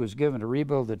decree was given to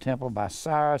rebuild the temple by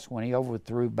Cyrus when he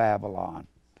overthrew Babylon.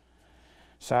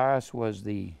 Cyrus was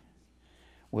the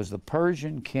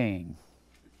Persian king.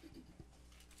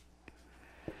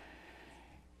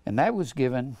 And that was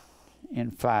given in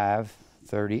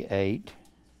 538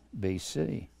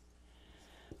 BC.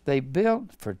 They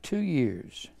built for 2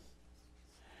 years.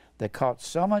 They caught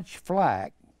so much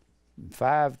flack in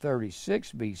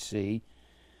 536 BC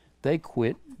they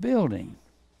quit building.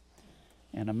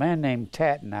 And a man named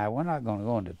Tatnai, we're not going to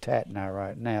go into Tatnai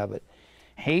right now, but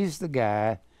he's the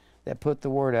guy that put the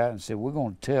word out and said, we're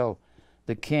going to tell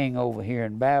the king over here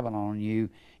in Babylon you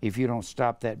if you don't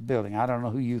stop that building. I don't know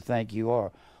who you think you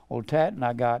are. Well,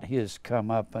 Tatnai got his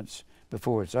comeuppance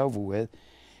before it's over with.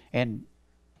 And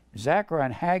Zechariah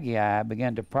and Haggai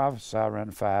began to prophesy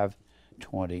around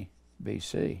 520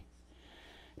 BC.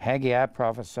 Haggai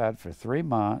prophesied for 3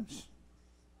 months,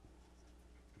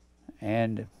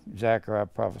 and Zechariah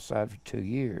prophesied for 2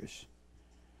 years.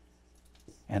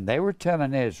 And they were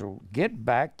telling Israel, get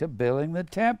back to building the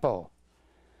temple.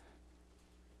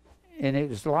 And it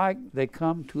was like they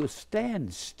come to a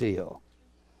standstill.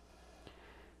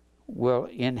 Well,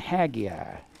 in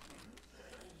Haggai,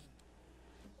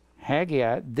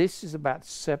 this is about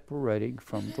separating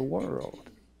from the world.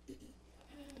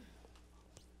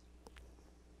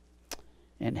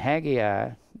 In Haggai,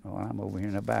 I'm over here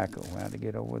in the back. I'll have to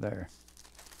get over there.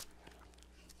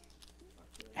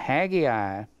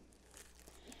 Haggai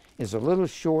is a little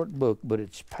short book, but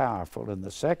it's powerful. In the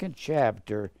 2nd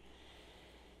chapter,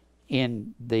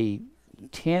 in the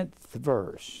 10th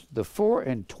verse, the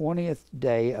 24th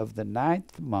day of the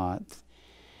 9th month,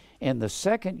 in the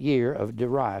 2nd year of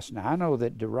Darius. Now, I know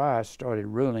that Darius started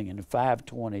ruling in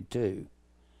 522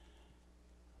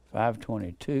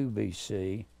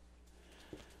 BC.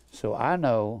 So I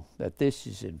know that this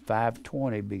is in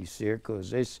 520 BC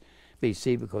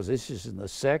because this is in the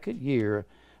 2nd year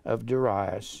of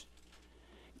Darius.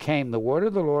 Came the word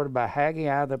of the Lord by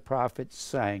Haggai the prophet,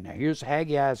 saying, now here's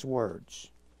Haggai's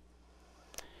words.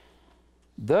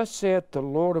 Thus saith the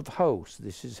Lord of hosts,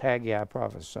 this is Haggai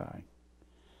prophesying.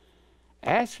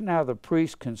 Ask now the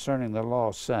priests concerning the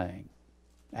law, saying,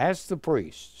 ask the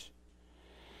priests,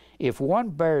 if one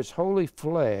bears holy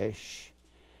flesh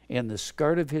in the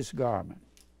skirt of his garment,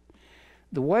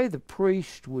 the way the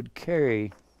priest would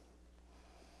carry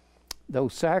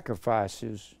those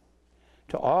sacrifices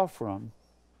to offer them,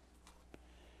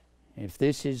 if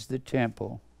this is the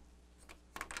temple,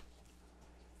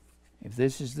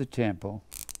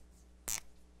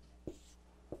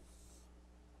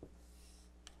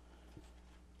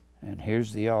 and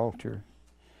here's the altar,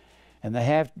 and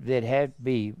they'd have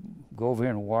to go over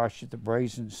here and wash at the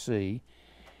brazen sea,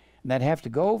 and they'd have to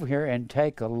go over here and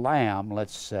take a lamb,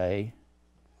 let's say,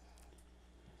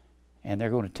 and they're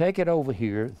going to take it over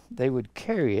here. They would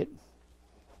carry it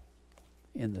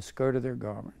in the skirt of their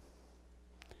garment,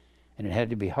 and it had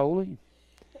to be holy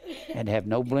and have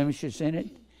no blemishes in it,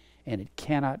 and it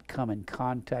cannot come in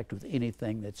contact with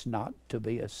anything that's not to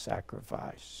be a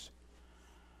sacrifice.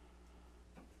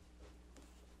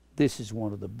 This is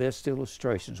one of the best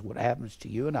illustrations of what happens to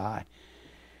you and I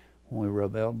when we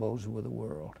rub elbows with the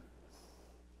world.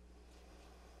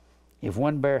 If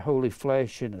one bear holy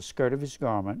flesh in the skirt of his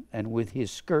garment, and with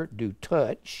his skirt do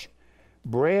touch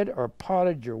bread or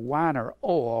pottage or wine or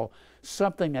oil,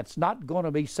 something that's not going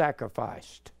to be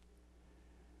sacrificed,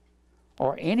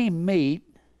 or any meat,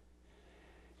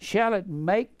 shall it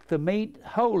make the meat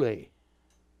holy?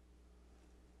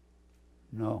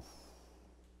 No.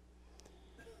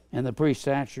 And the priest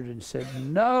answered and said,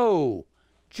 no,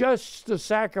 just the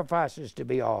sacrifices to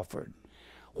be offered.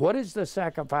 What is the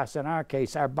sacrifice in our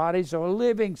case? Our bodies are a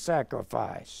living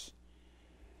sacrifice.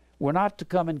 We're not to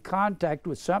come in contact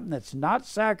with something that's not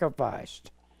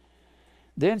sacrificed.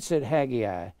 Then said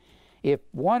Haggai, if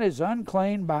one is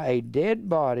unclean by a dead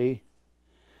body,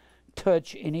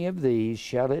 touch any of these,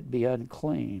 shall it be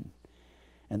unclean?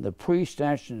 And the priest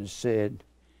answered and said,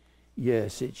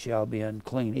 yes, it shall be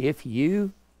unclean. If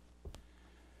you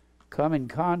come in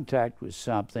contact with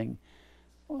something,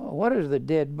 what are the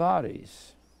dead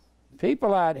bodies?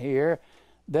 People out here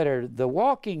that are the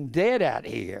walking dead out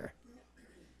here.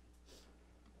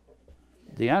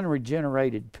 The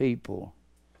unregenerated people.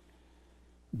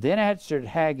 Then answered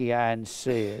Haggai and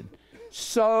said,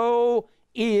 so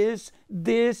is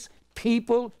this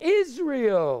people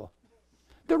Israel.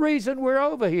 The reason we're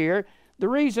over here, the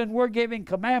reason we're giving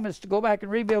commandments to go back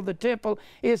and rebuild the temple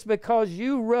is because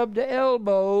you rubbed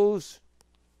elbows.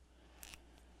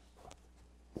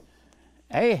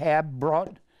 Ahab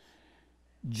brought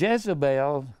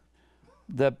Jezebel,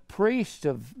 the priest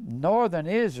of northern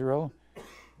Israel,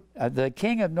 the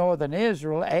king of northern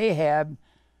Israel. Ahab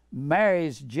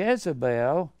marries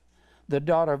Jezebel, the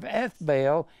daughter of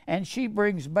Ethbaal, and she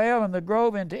brings Baal in the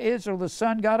grove into Israel, the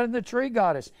sun god and the tree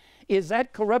goddess. Is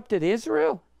that corrupted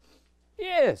Israel?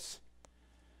 Yes.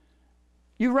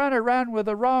 You run around with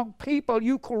the wrong people,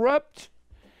 you corrupt.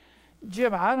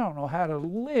 Jim, I don't know how to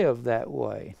live that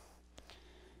way.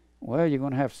 Well, you're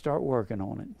going to have to start working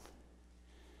on it.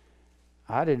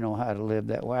 I didn't know how to live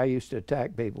that way. I used to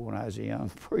attack people when I was a young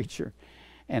preacher,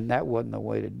 and that wasn't the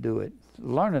way to do it.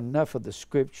 Learn enough of the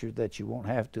Scripture that you won't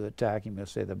have to attack him. You'll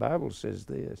say, the Bible says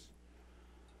this.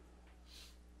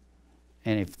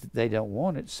 And if they don't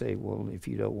want it, say, well, if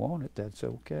you don't want it, that's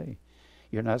okay.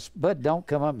 You're not, but don't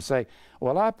come up and say,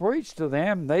 well, I preached to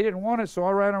them. They didn't want it, so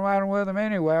I ran around with them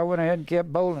anyway. I went ahead and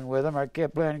kept bowling with them. I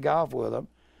kept playing golf with them.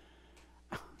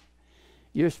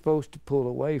 You're supposed to pull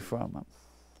away from them.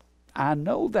 I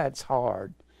know that's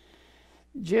hard.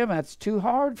 Jim, that's too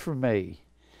hard for me.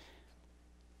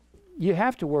 You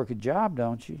have to work a job,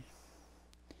 don't you?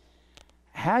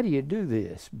 How do you do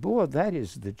this? Boy, that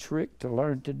is the trick to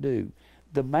learn to do.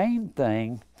 The main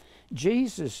thing,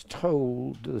 Jesus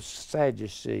told the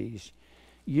Sadducees,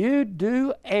 you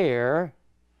do err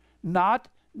not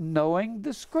knowing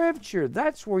the Scripture.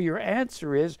 That's where your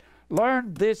answer is.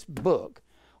 Learn this book.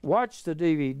 Watch the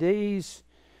DVDs.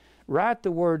 Write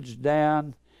the words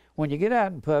down. When you get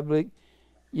out in public,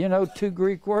 you know 2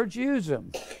 Greek words, use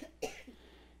them.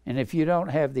 And if you don't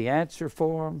have the answer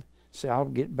for them, say, I'll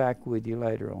get back with you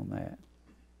later on that.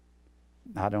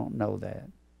 I don't know that.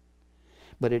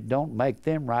 But it don't make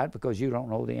them right because you don't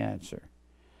know the answer.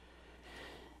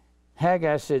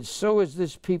 Haggai said, so is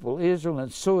this people Israel,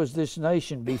 and so is this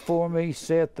nation before me,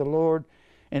 saith the Lord,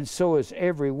 and so is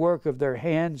every work of their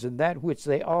hands, and that which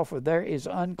they offer there is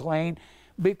unclean,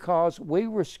 because we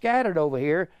were scattered over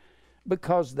here,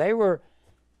 because they were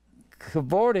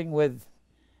cavorting with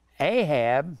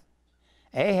Ahab.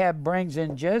 Ahab brings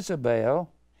in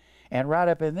Jezebel, and right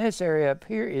up in this area up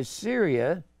here is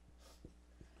Syria,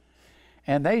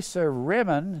 and they serve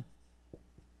Rimmon.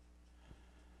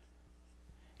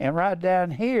 And right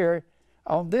down here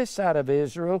on this side of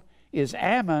Israel is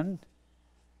Ammon.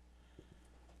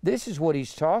 This is what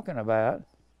he's talking about,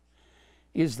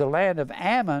 is the land of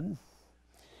Ammon.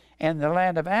 And the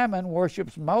land of Ammon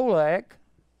worships Molech,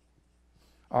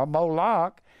 or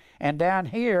Moloch. And down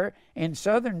here in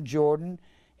southern Jordan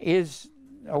is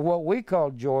what we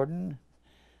call Jordan.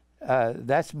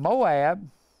 That's Moab.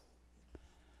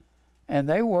 And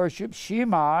they worship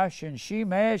Shemash, and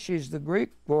Shemash is the Greek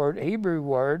word, Hebrew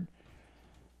word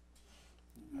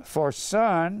for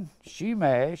son,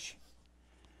 Shemash.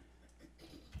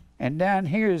 And down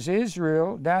here is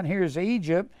Israel, down here is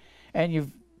Egypt, and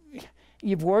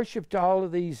you've worshipped all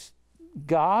of these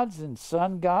gods and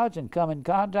sun gods and come in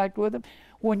contact with them.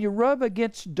 When you rub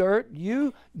against dirt,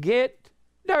 you get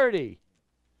dirty,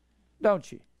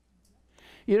 don't you?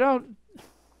 You don't.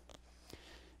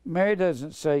 Mary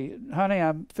doesn't say, honey,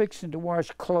 I'm fixing to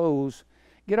wash clothes.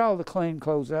 Get all the clean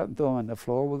clothes out and throw them on the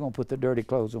floor. We're going to put the dirty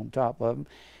clothes on top of them.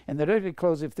 And the dirty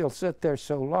clothes, if they'll sit there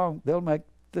so long, they'll make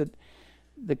the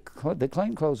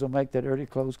clean clothes will make the dirty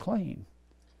clothes clean.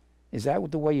 Is that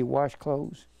the way you wash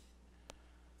clothes?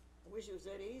 I wish it was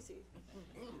that easy.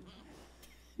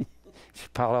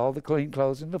 Just pile all the clean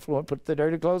clothes on the floor and put the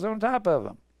dirty clothes on top of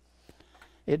them.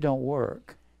 It don't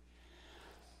work.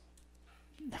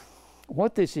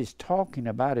 What this is talking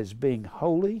about is being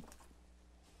holy.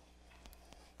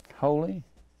 Holy.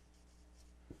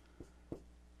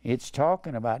 It's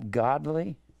talking about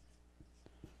godly.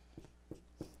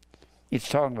 It's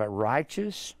talking about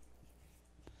righteous.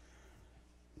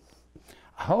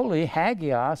 Holy,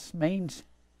 hagios, means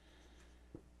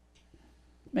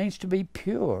to be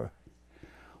pure.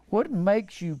 What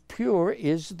makes you pure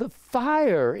is the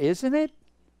fire, isn't it?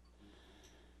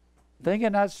 Think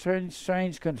it not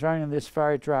strange concerning this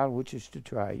fiery trial which is to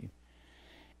try you.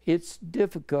 It's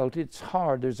difficult. It's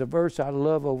hard. There's a verse I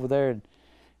love over there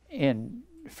in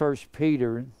 1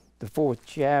 Peter, the 4th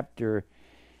chapter.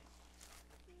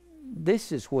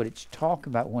 This is what it's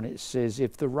talking about when it says,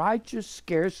 if the righteous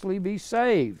scarcely be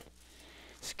saved.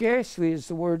 Scarcely is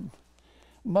the word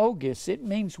mogis. It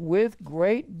means with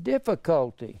great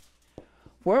difficulty.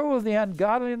 Where will the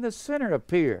ungodly and the sinner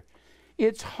appear?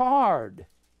 It's hard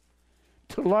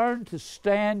to learn to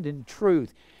stand in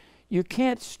truth. You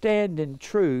can't stand in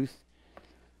truth.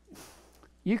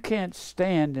 You can't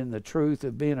stand in the truth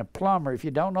of being a plumber if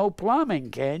you don't know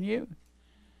plumbing, can you?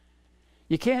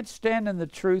 You can't stand in the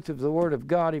truth of the Word of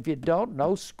God if you don't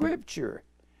know Scripture.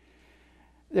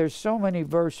 There's so many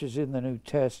verses in the New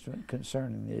Testament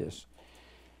concerning this.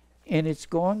 And it's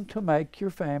going to make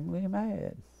your family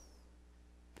mad.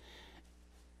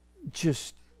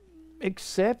 Just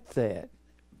accept that.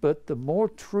 But the more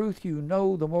truth you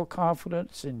know, the more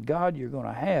confidence in God you're going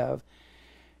to have.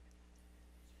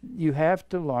 You have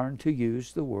to learn to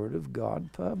use the Word of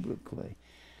God publicly.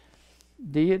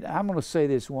 I'm going to say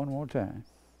this one more time,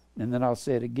 and then I'll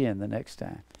say it again the next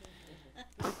time.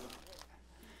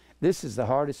 This is the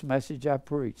hardest message I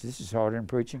preach. This is harder than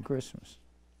preaching Christmas.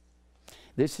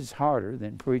 This is harder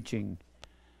than preaching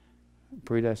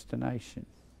predestination.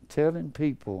 Telling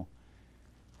people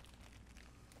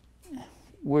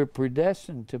we're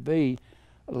predestined to be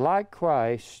like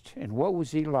Christ. And what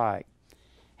was he like?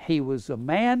 He was a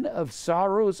man of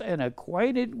sorrows and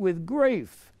acquainted with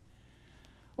grief.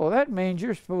 Well, that means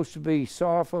you're supposed to be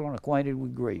sorrowful and acquainted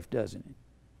with grief, doesn't it?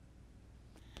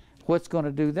 What's going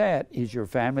to do that is your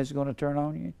family's going to turn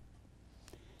on you.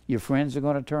 Your friends are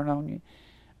going to turn on you.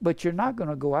 But you're not going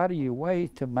to go out of your way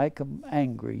to make them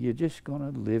angry. You're just going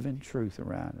to live in truth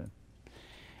around them.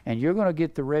 And you're going to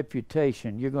get the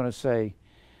reputation. You're going to say,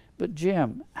 but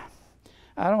Jim,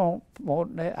 I don't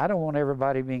want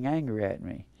everybody being angry at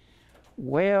me.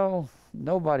 Well,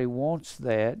 nobody wants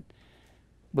that.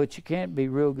 But you can't be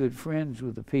real good friends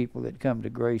with the people that come to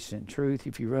grace and truth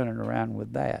if you're running around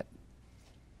with that.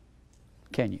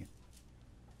 Can you?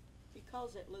 He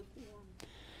calls it lukewarm.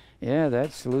 Yeah,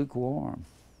 that's lukewarm.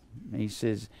 He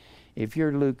says, if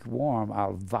you're lukewarm,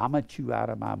 I'll vomit you out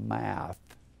of my mouth.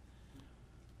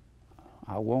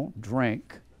 I won't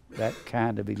drink that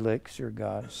kind of elixir,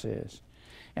 God says.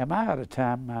 Am I out of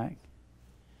time, Mike?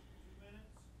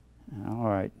 2 minutes. All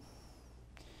right.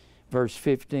 Verse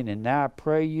 15, and now I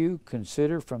pray you,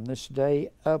 consider from this day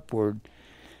upward,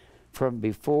 from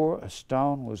before a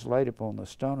stone was laid upon the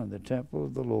stone in the temple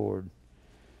of the Lord,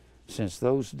 since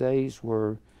those days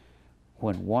were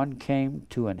when one came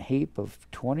to an heap of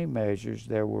 20 measures,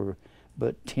 there were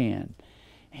but 10.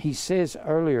 He says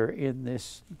earlier in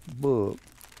this book,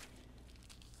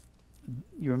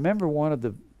 you remember one of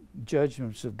the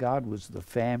judgments of God was the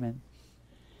famine?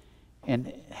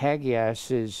 And Haggai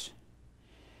says,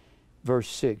 verse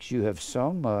 6, you have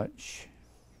sown much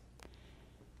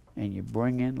and you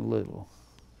bring in little.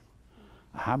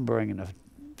 I'm bringing a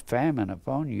famine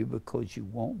upon you because you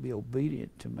won't be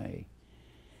obedient to me.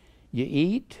 You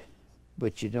eat,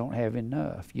 but you don't have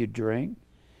enough. You drink,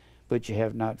 but you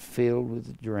have not filled with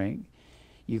the drink.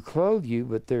 You clothe you,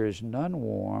 but there is none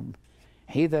warm.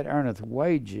 He that earneth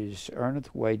wages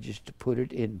to put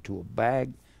it into a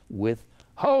bag with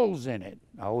holes in it.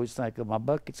 I always think of my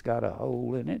bucket's got a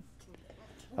hole in it.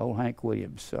 Old Hank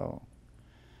Williams song.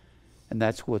 And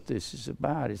that's what this is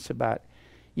about. It's about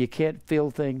you can't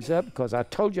fill things up because I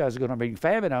told you I was going to bring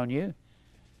famine on you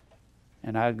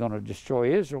and I was going to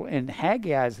destroy Israel. And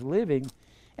Haggai is living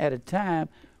at a time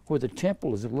where the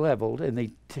temple is leveled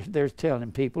and they're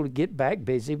telling people to get back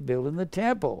busy building the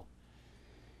temple.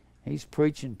 He's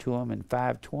preaching to them in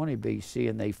 520 BC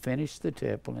and they finished the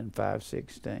temple in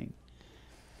 516.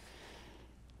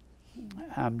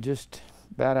 I'm just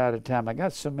about out of time. I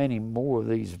got so many more of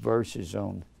these verses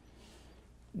on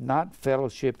not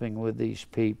fellowshipping with these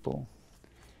people.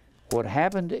 What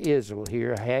happened to Israel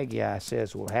here, Haggai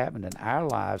says, will happen in our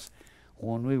lives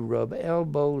when we rub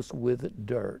elbows with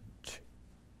dirt.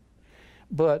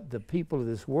 But the people of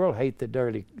this world hate the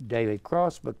daily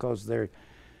cross because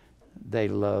they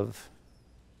love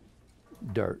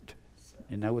dirt.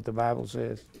 You know what the Bible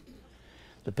says?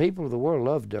 The people of the world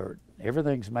love dirt.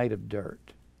 Everything's made of dirt.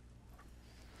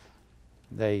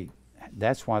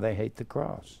 That's why they hate the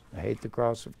cross. They hate the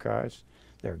cross of Christ.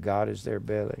 Their God is their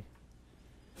belly.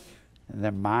 And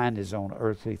their mind is on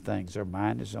earthly things. Their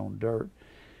mind is on dirt.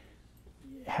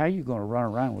 How are you going to run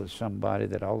around with somebody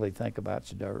that all they think about is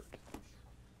dirt?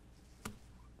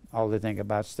 All they think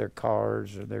about is their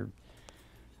cars or their...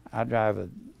 I drive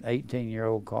an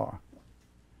 18-year-old car.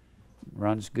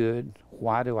 Runs good.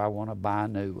 Why do I want to buy a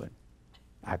new one?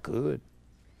 I could.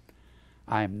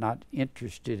 I am not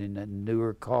interested in a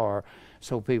newer car.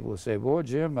 So people will say, boy,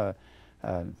 Jim,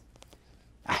 I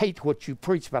hate what you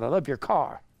preach, but I love your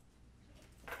car.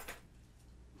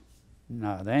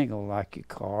 No, they ain't going to like your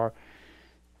car.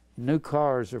 New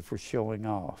cars are for showing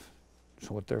off.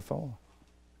 That's what they're for.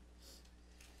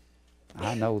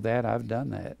 I know that. I've done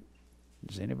that.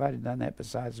 Has anybody done that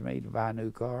besides me to buy a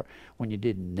new car when you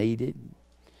didn't need it?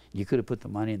 You could have put the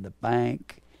money in the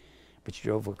bank, but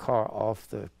you drove a car off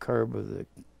the curb of the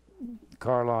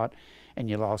car lot and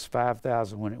you lost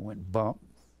 $5,000 when it went bump.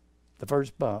 The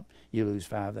first bump, you lose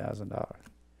 $5,000.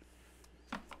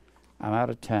 I'm out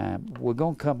of time. We're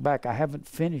going to come back. I haven't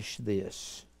finished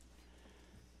this.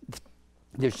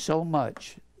 There's so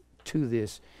much to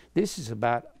this. This is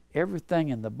about everything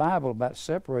in the Bible about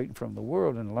separating from the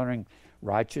world and learning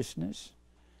righteousness.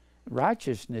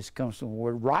 Righteousness comes from the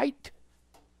word right.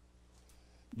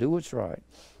 Do what's right.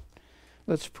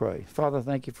 Let's pray. Father,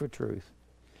 thank you for truth.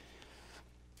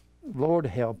 Lord,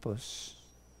 help us.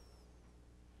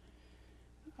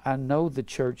 I know the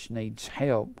church needs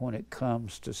help when it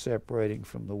comes to separating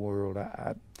from the world.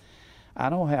 I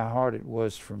know how hard it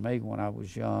was for me when I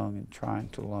was young and trying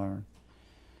to learn.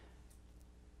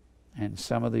 And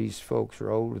some of these folks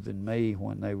are older than me.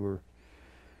 When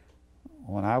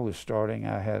I was starting,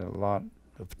 I had a lot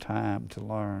of time to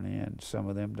learn, and some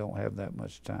of them don't have that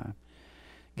much time.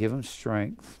 Give them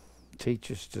strength.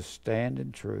 Teach us to stand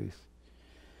in truth.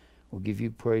 We'll give you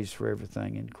praise for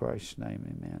everything in Christ's name.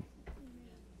 Amen.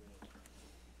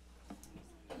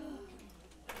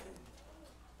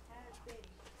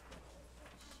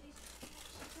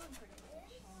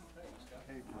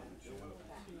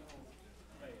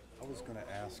 I was going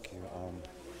to ask you,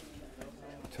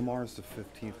 tomorrow's the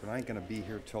 15th, but I ain't going to be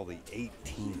here till the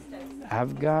 18th.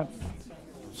 I've got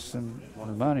some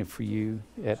money for you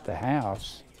at the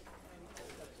house.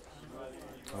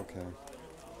 Okay.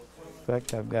 In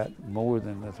fact, I've got more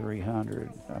than the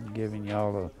 300. I'm giving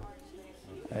y'all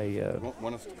a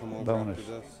Want us to come over bonus.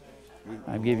 after this?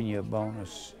 I'm giving you a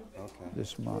bonus Okay.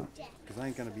 this month. Because I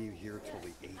ain't going to be here till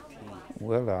the 18th.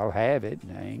 Well, I'll have it,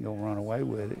 and I ain't gonna run away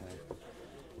with it.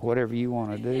 Whatever you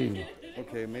want to do.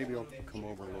 Okay, maybe I'll come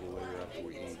over a little later after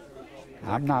we eat.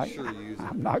 I'm not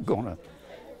gonna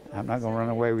run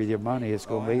away with your money. It's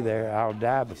gonna be there. I'll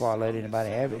die before I let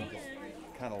anybody have it.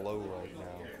 Kind of low right now.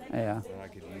 Yeah. And I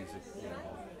could use it,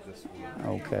 this week.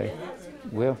 Okay.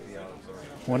 Well,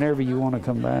 whenever you want to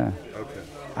come by. Okay.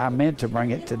 I meant to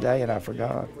bring it today, and I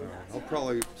forgot. I'll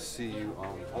probably see you.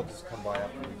 I'll just come by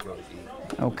after we go to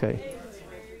eat. Okay.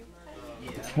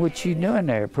 What you doing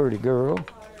there, pretty girl?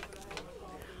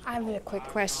 I have a quick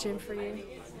question for you.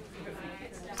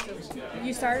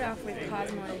 You started off with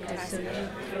Cosmo and Tacitus.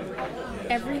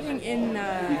 Everything in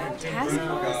the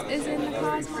Tacitus is in the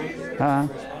Cosmo? Huh?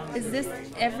 Is this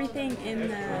everything in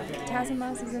the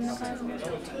Tacitus is in the Cosmo?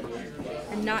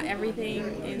 And not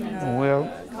everything in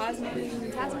the Cosmo is in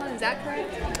the Tacitus? Is that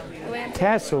correct?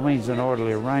 Tassel means an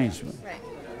orderly arrangement. Right.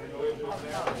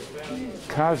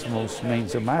 Cosmos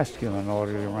means a masculine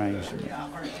orderly arrangement.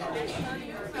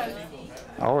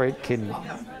 Or it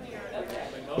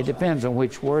depends on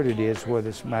which word it is, whether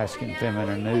it's masculine, feminine,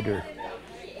 or neuter.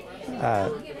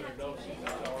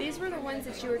 These were the ones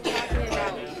that you were talking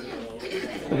about.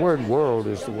 The word world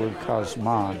is the word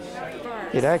cosmon.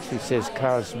 It actually says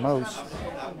cosmos.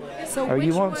 So Or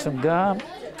you want one? some gum?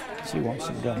 She wants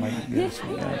some gum. I can get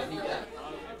some gum.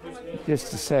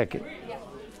 Just a second.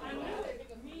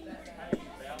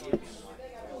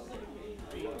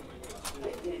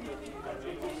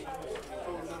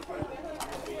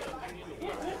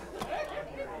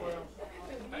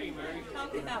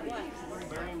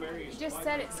 You just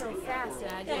said it so fast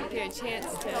and I didn't get a chance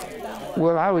to.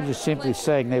 Well, I was just simply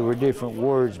saying they were different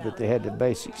words, but they had the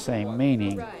basic same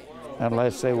meaning, Right.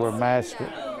 unless they were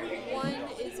masculine. One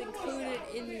is included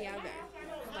in the other.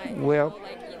 Like, Well,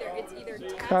 it's either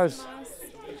cause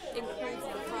includes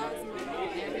the Cosmo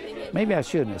and everything in maybe I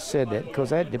shouldn't have said that, because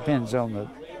that depends on the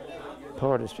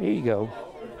part of. Here you go.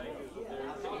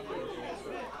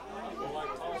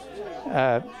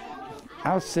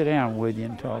 I'll sit down with you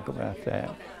and talk about that.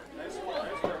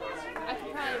 I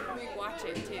could probably rewatch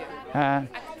it too. Huh? I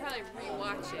could probably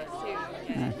rewatch it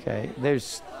too. Okay.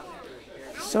 There's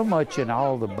so much in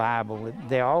all the Bible.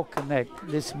 They all connect.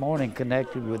 This morning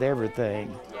connected with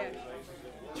everything,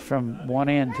 from one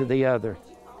end to the other.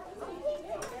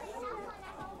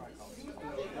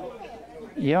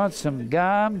 You want some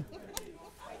gum?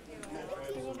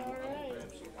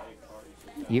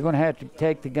 You're going to have to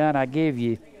take the gun I give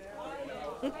you,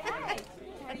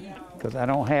 because I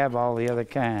don't have all the other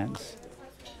kinds.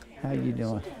 How you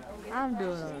doing? I'm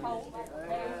doing all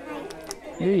right.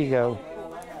 Here you go.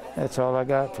 That's all I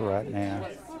got for right now.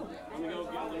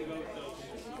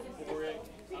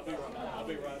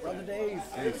 Brother Dave.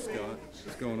 Hey, Scott.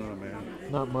 What's going on, man?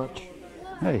 Not much.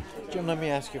 Hey, Jim, let me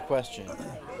ask you a question.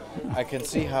 I can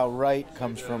see how right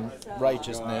comes from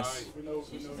righteousness,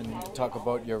 and you talk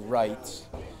about your rights.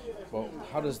 Well,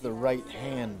 how does the right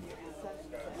hand,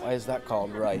 why is that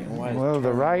called right? And why is well, the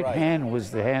term right hand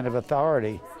was the hand of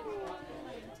authority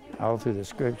all through the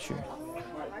Scripture.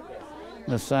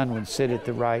 The Son would sit at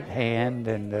the right hand,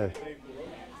 and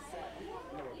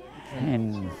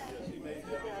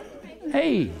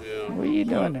hey, what are you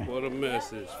doing there? What a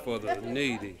message for the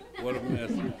needy. What a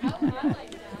message.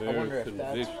 Very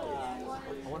convicting.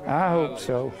 I hope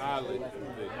so. Highly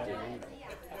convicting.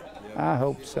 I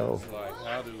hope so. It's like,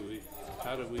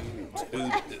 how do we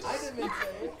do this?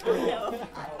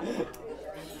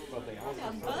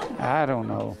 I don't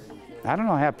know. I don't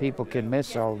know how people can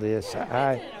miss all this.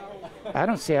 I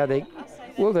don't see how they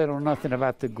don't know nothing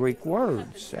about the Greek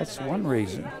words. That's one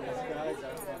reason.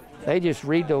 They just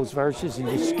read those verses and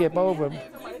just skip over them.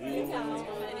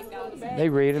 They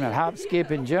read them and hop,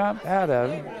 skip, and jump out of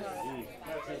them.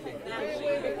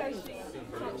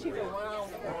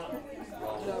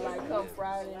 gonna like come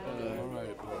Friday. All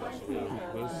right, Pastor.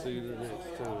 Let's see the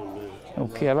next time, man.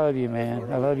 Okay, I love you,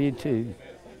 man. I love you too.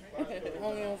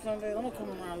 Only on Sunday. I'm gonna come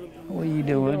around a little bit. What are you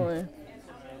doing?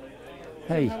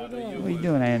 Hey, what are you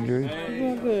doing, Andrew? I'm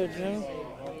doing good, Jim.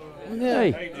 I'm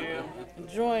here. Hey,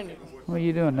 Enjoying it. what are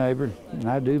you doing, neighbor? And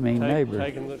I do mean neighbor.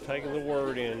 Taking the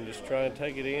word in, just try and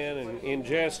take it in and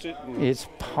ingest it. And It's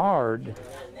hard.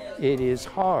 It is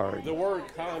hard. the word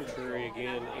contrary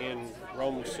again in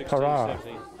Romans 16, Para.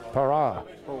 17. Para.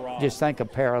 Para. Just think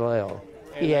of parallel.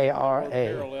 And P-A-R-A.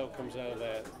 Parallel comes out of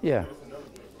that. Yeah.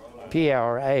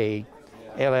 P-R-A-L-L-E-L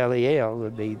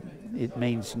would be, it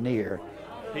means near.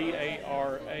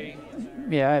 P-A-R-A.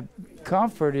 Yeah,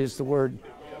 comfort is the word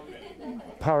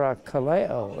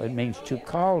parakaleo. It means to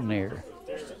call near.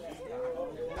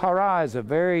 Para is a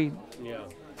very Yeah.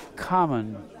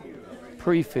 common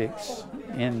prefix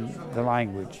in the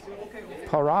language.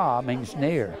 Para means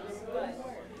near.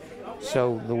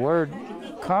 So the word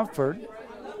comfort,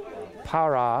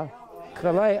 para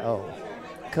kaleo.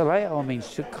 Kaleo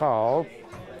means to call.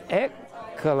 Ek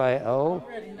kaleo,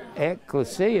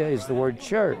 ecclesia is the word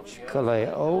church.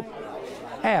 Kaleo,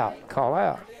 out, call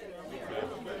out.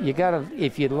 You gotta,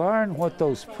 if you learn what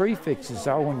those prefixes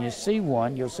are, when you see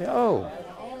one, you'll say, oh,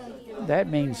 that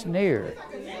means near.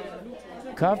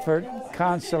 Comfort,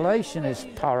 consolation is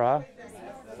para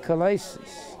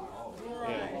kalesis.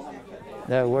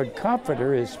 The word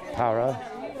comforter is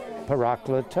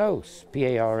parakletos,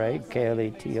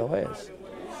 P-A-R-A-K-L-E-T-O-S.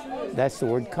 That's the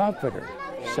word comforter.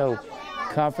 So,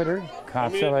 comforter,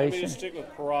 consolation. Just stick with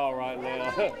para right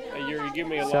now. You're giving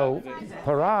me a So, lot.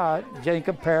 para, think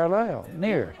of parallel,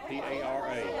 near.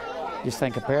 P-A-R-A. Just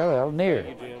think of parallel, near.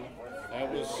 Thank you, Jim.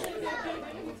 That was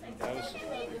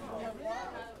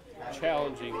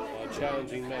challenging, a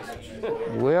challenging message.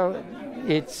 Well,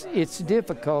 it's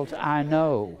difficult, I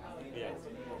know.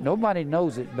 Nobody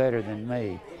knows it better than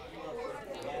me.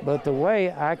 But the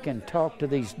way I can talk to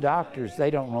these doctors, they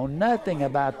don't know nothing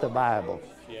about the Bible.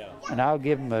 Yeah. And I'll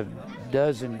give them a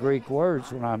dozen Greek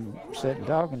words when I'm sitting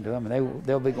talking to them, and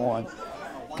they'll be going,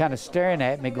 kind of staring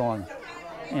at me going,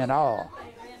 in awe.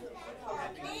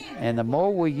 And the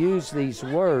more we use these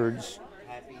words,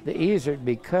 the easier it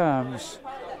becomes,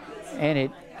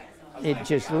 and it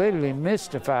just literally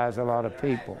mystifies a lot of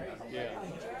people. Yeah.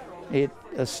 It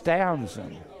astounds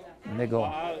them. And they go, Well,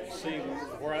 I see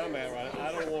where I'm at, right?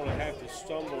 I don't want to have to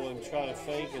stumble and try to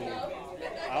think, and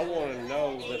I want to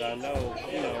know that I know,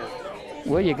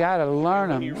 well, you got to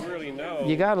learn when you them. really know.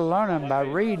 You got to learn them by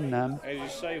reading them. As you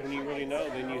say, when you really know,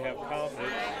 then you have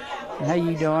confidence. How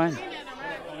you doing?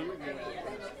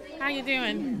 How you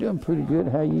doing? Doing pretty good.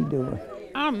 How you doing?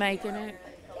 I'm making it.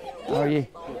 Are you?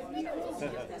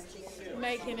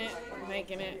 Making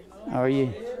it. Are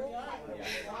you?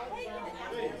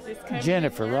 Just coming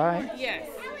Jennifer, in. right? Yes.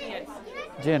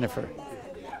 Jennifer.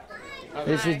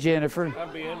 This is Jennifer.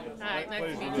 I'm Ben. Hi, nice to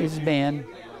meet you. This is Ben.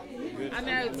 I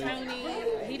know Tony.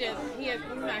 He's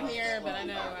not here, but I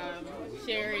know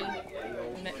Sherry.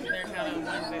 They're kind of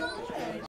ones that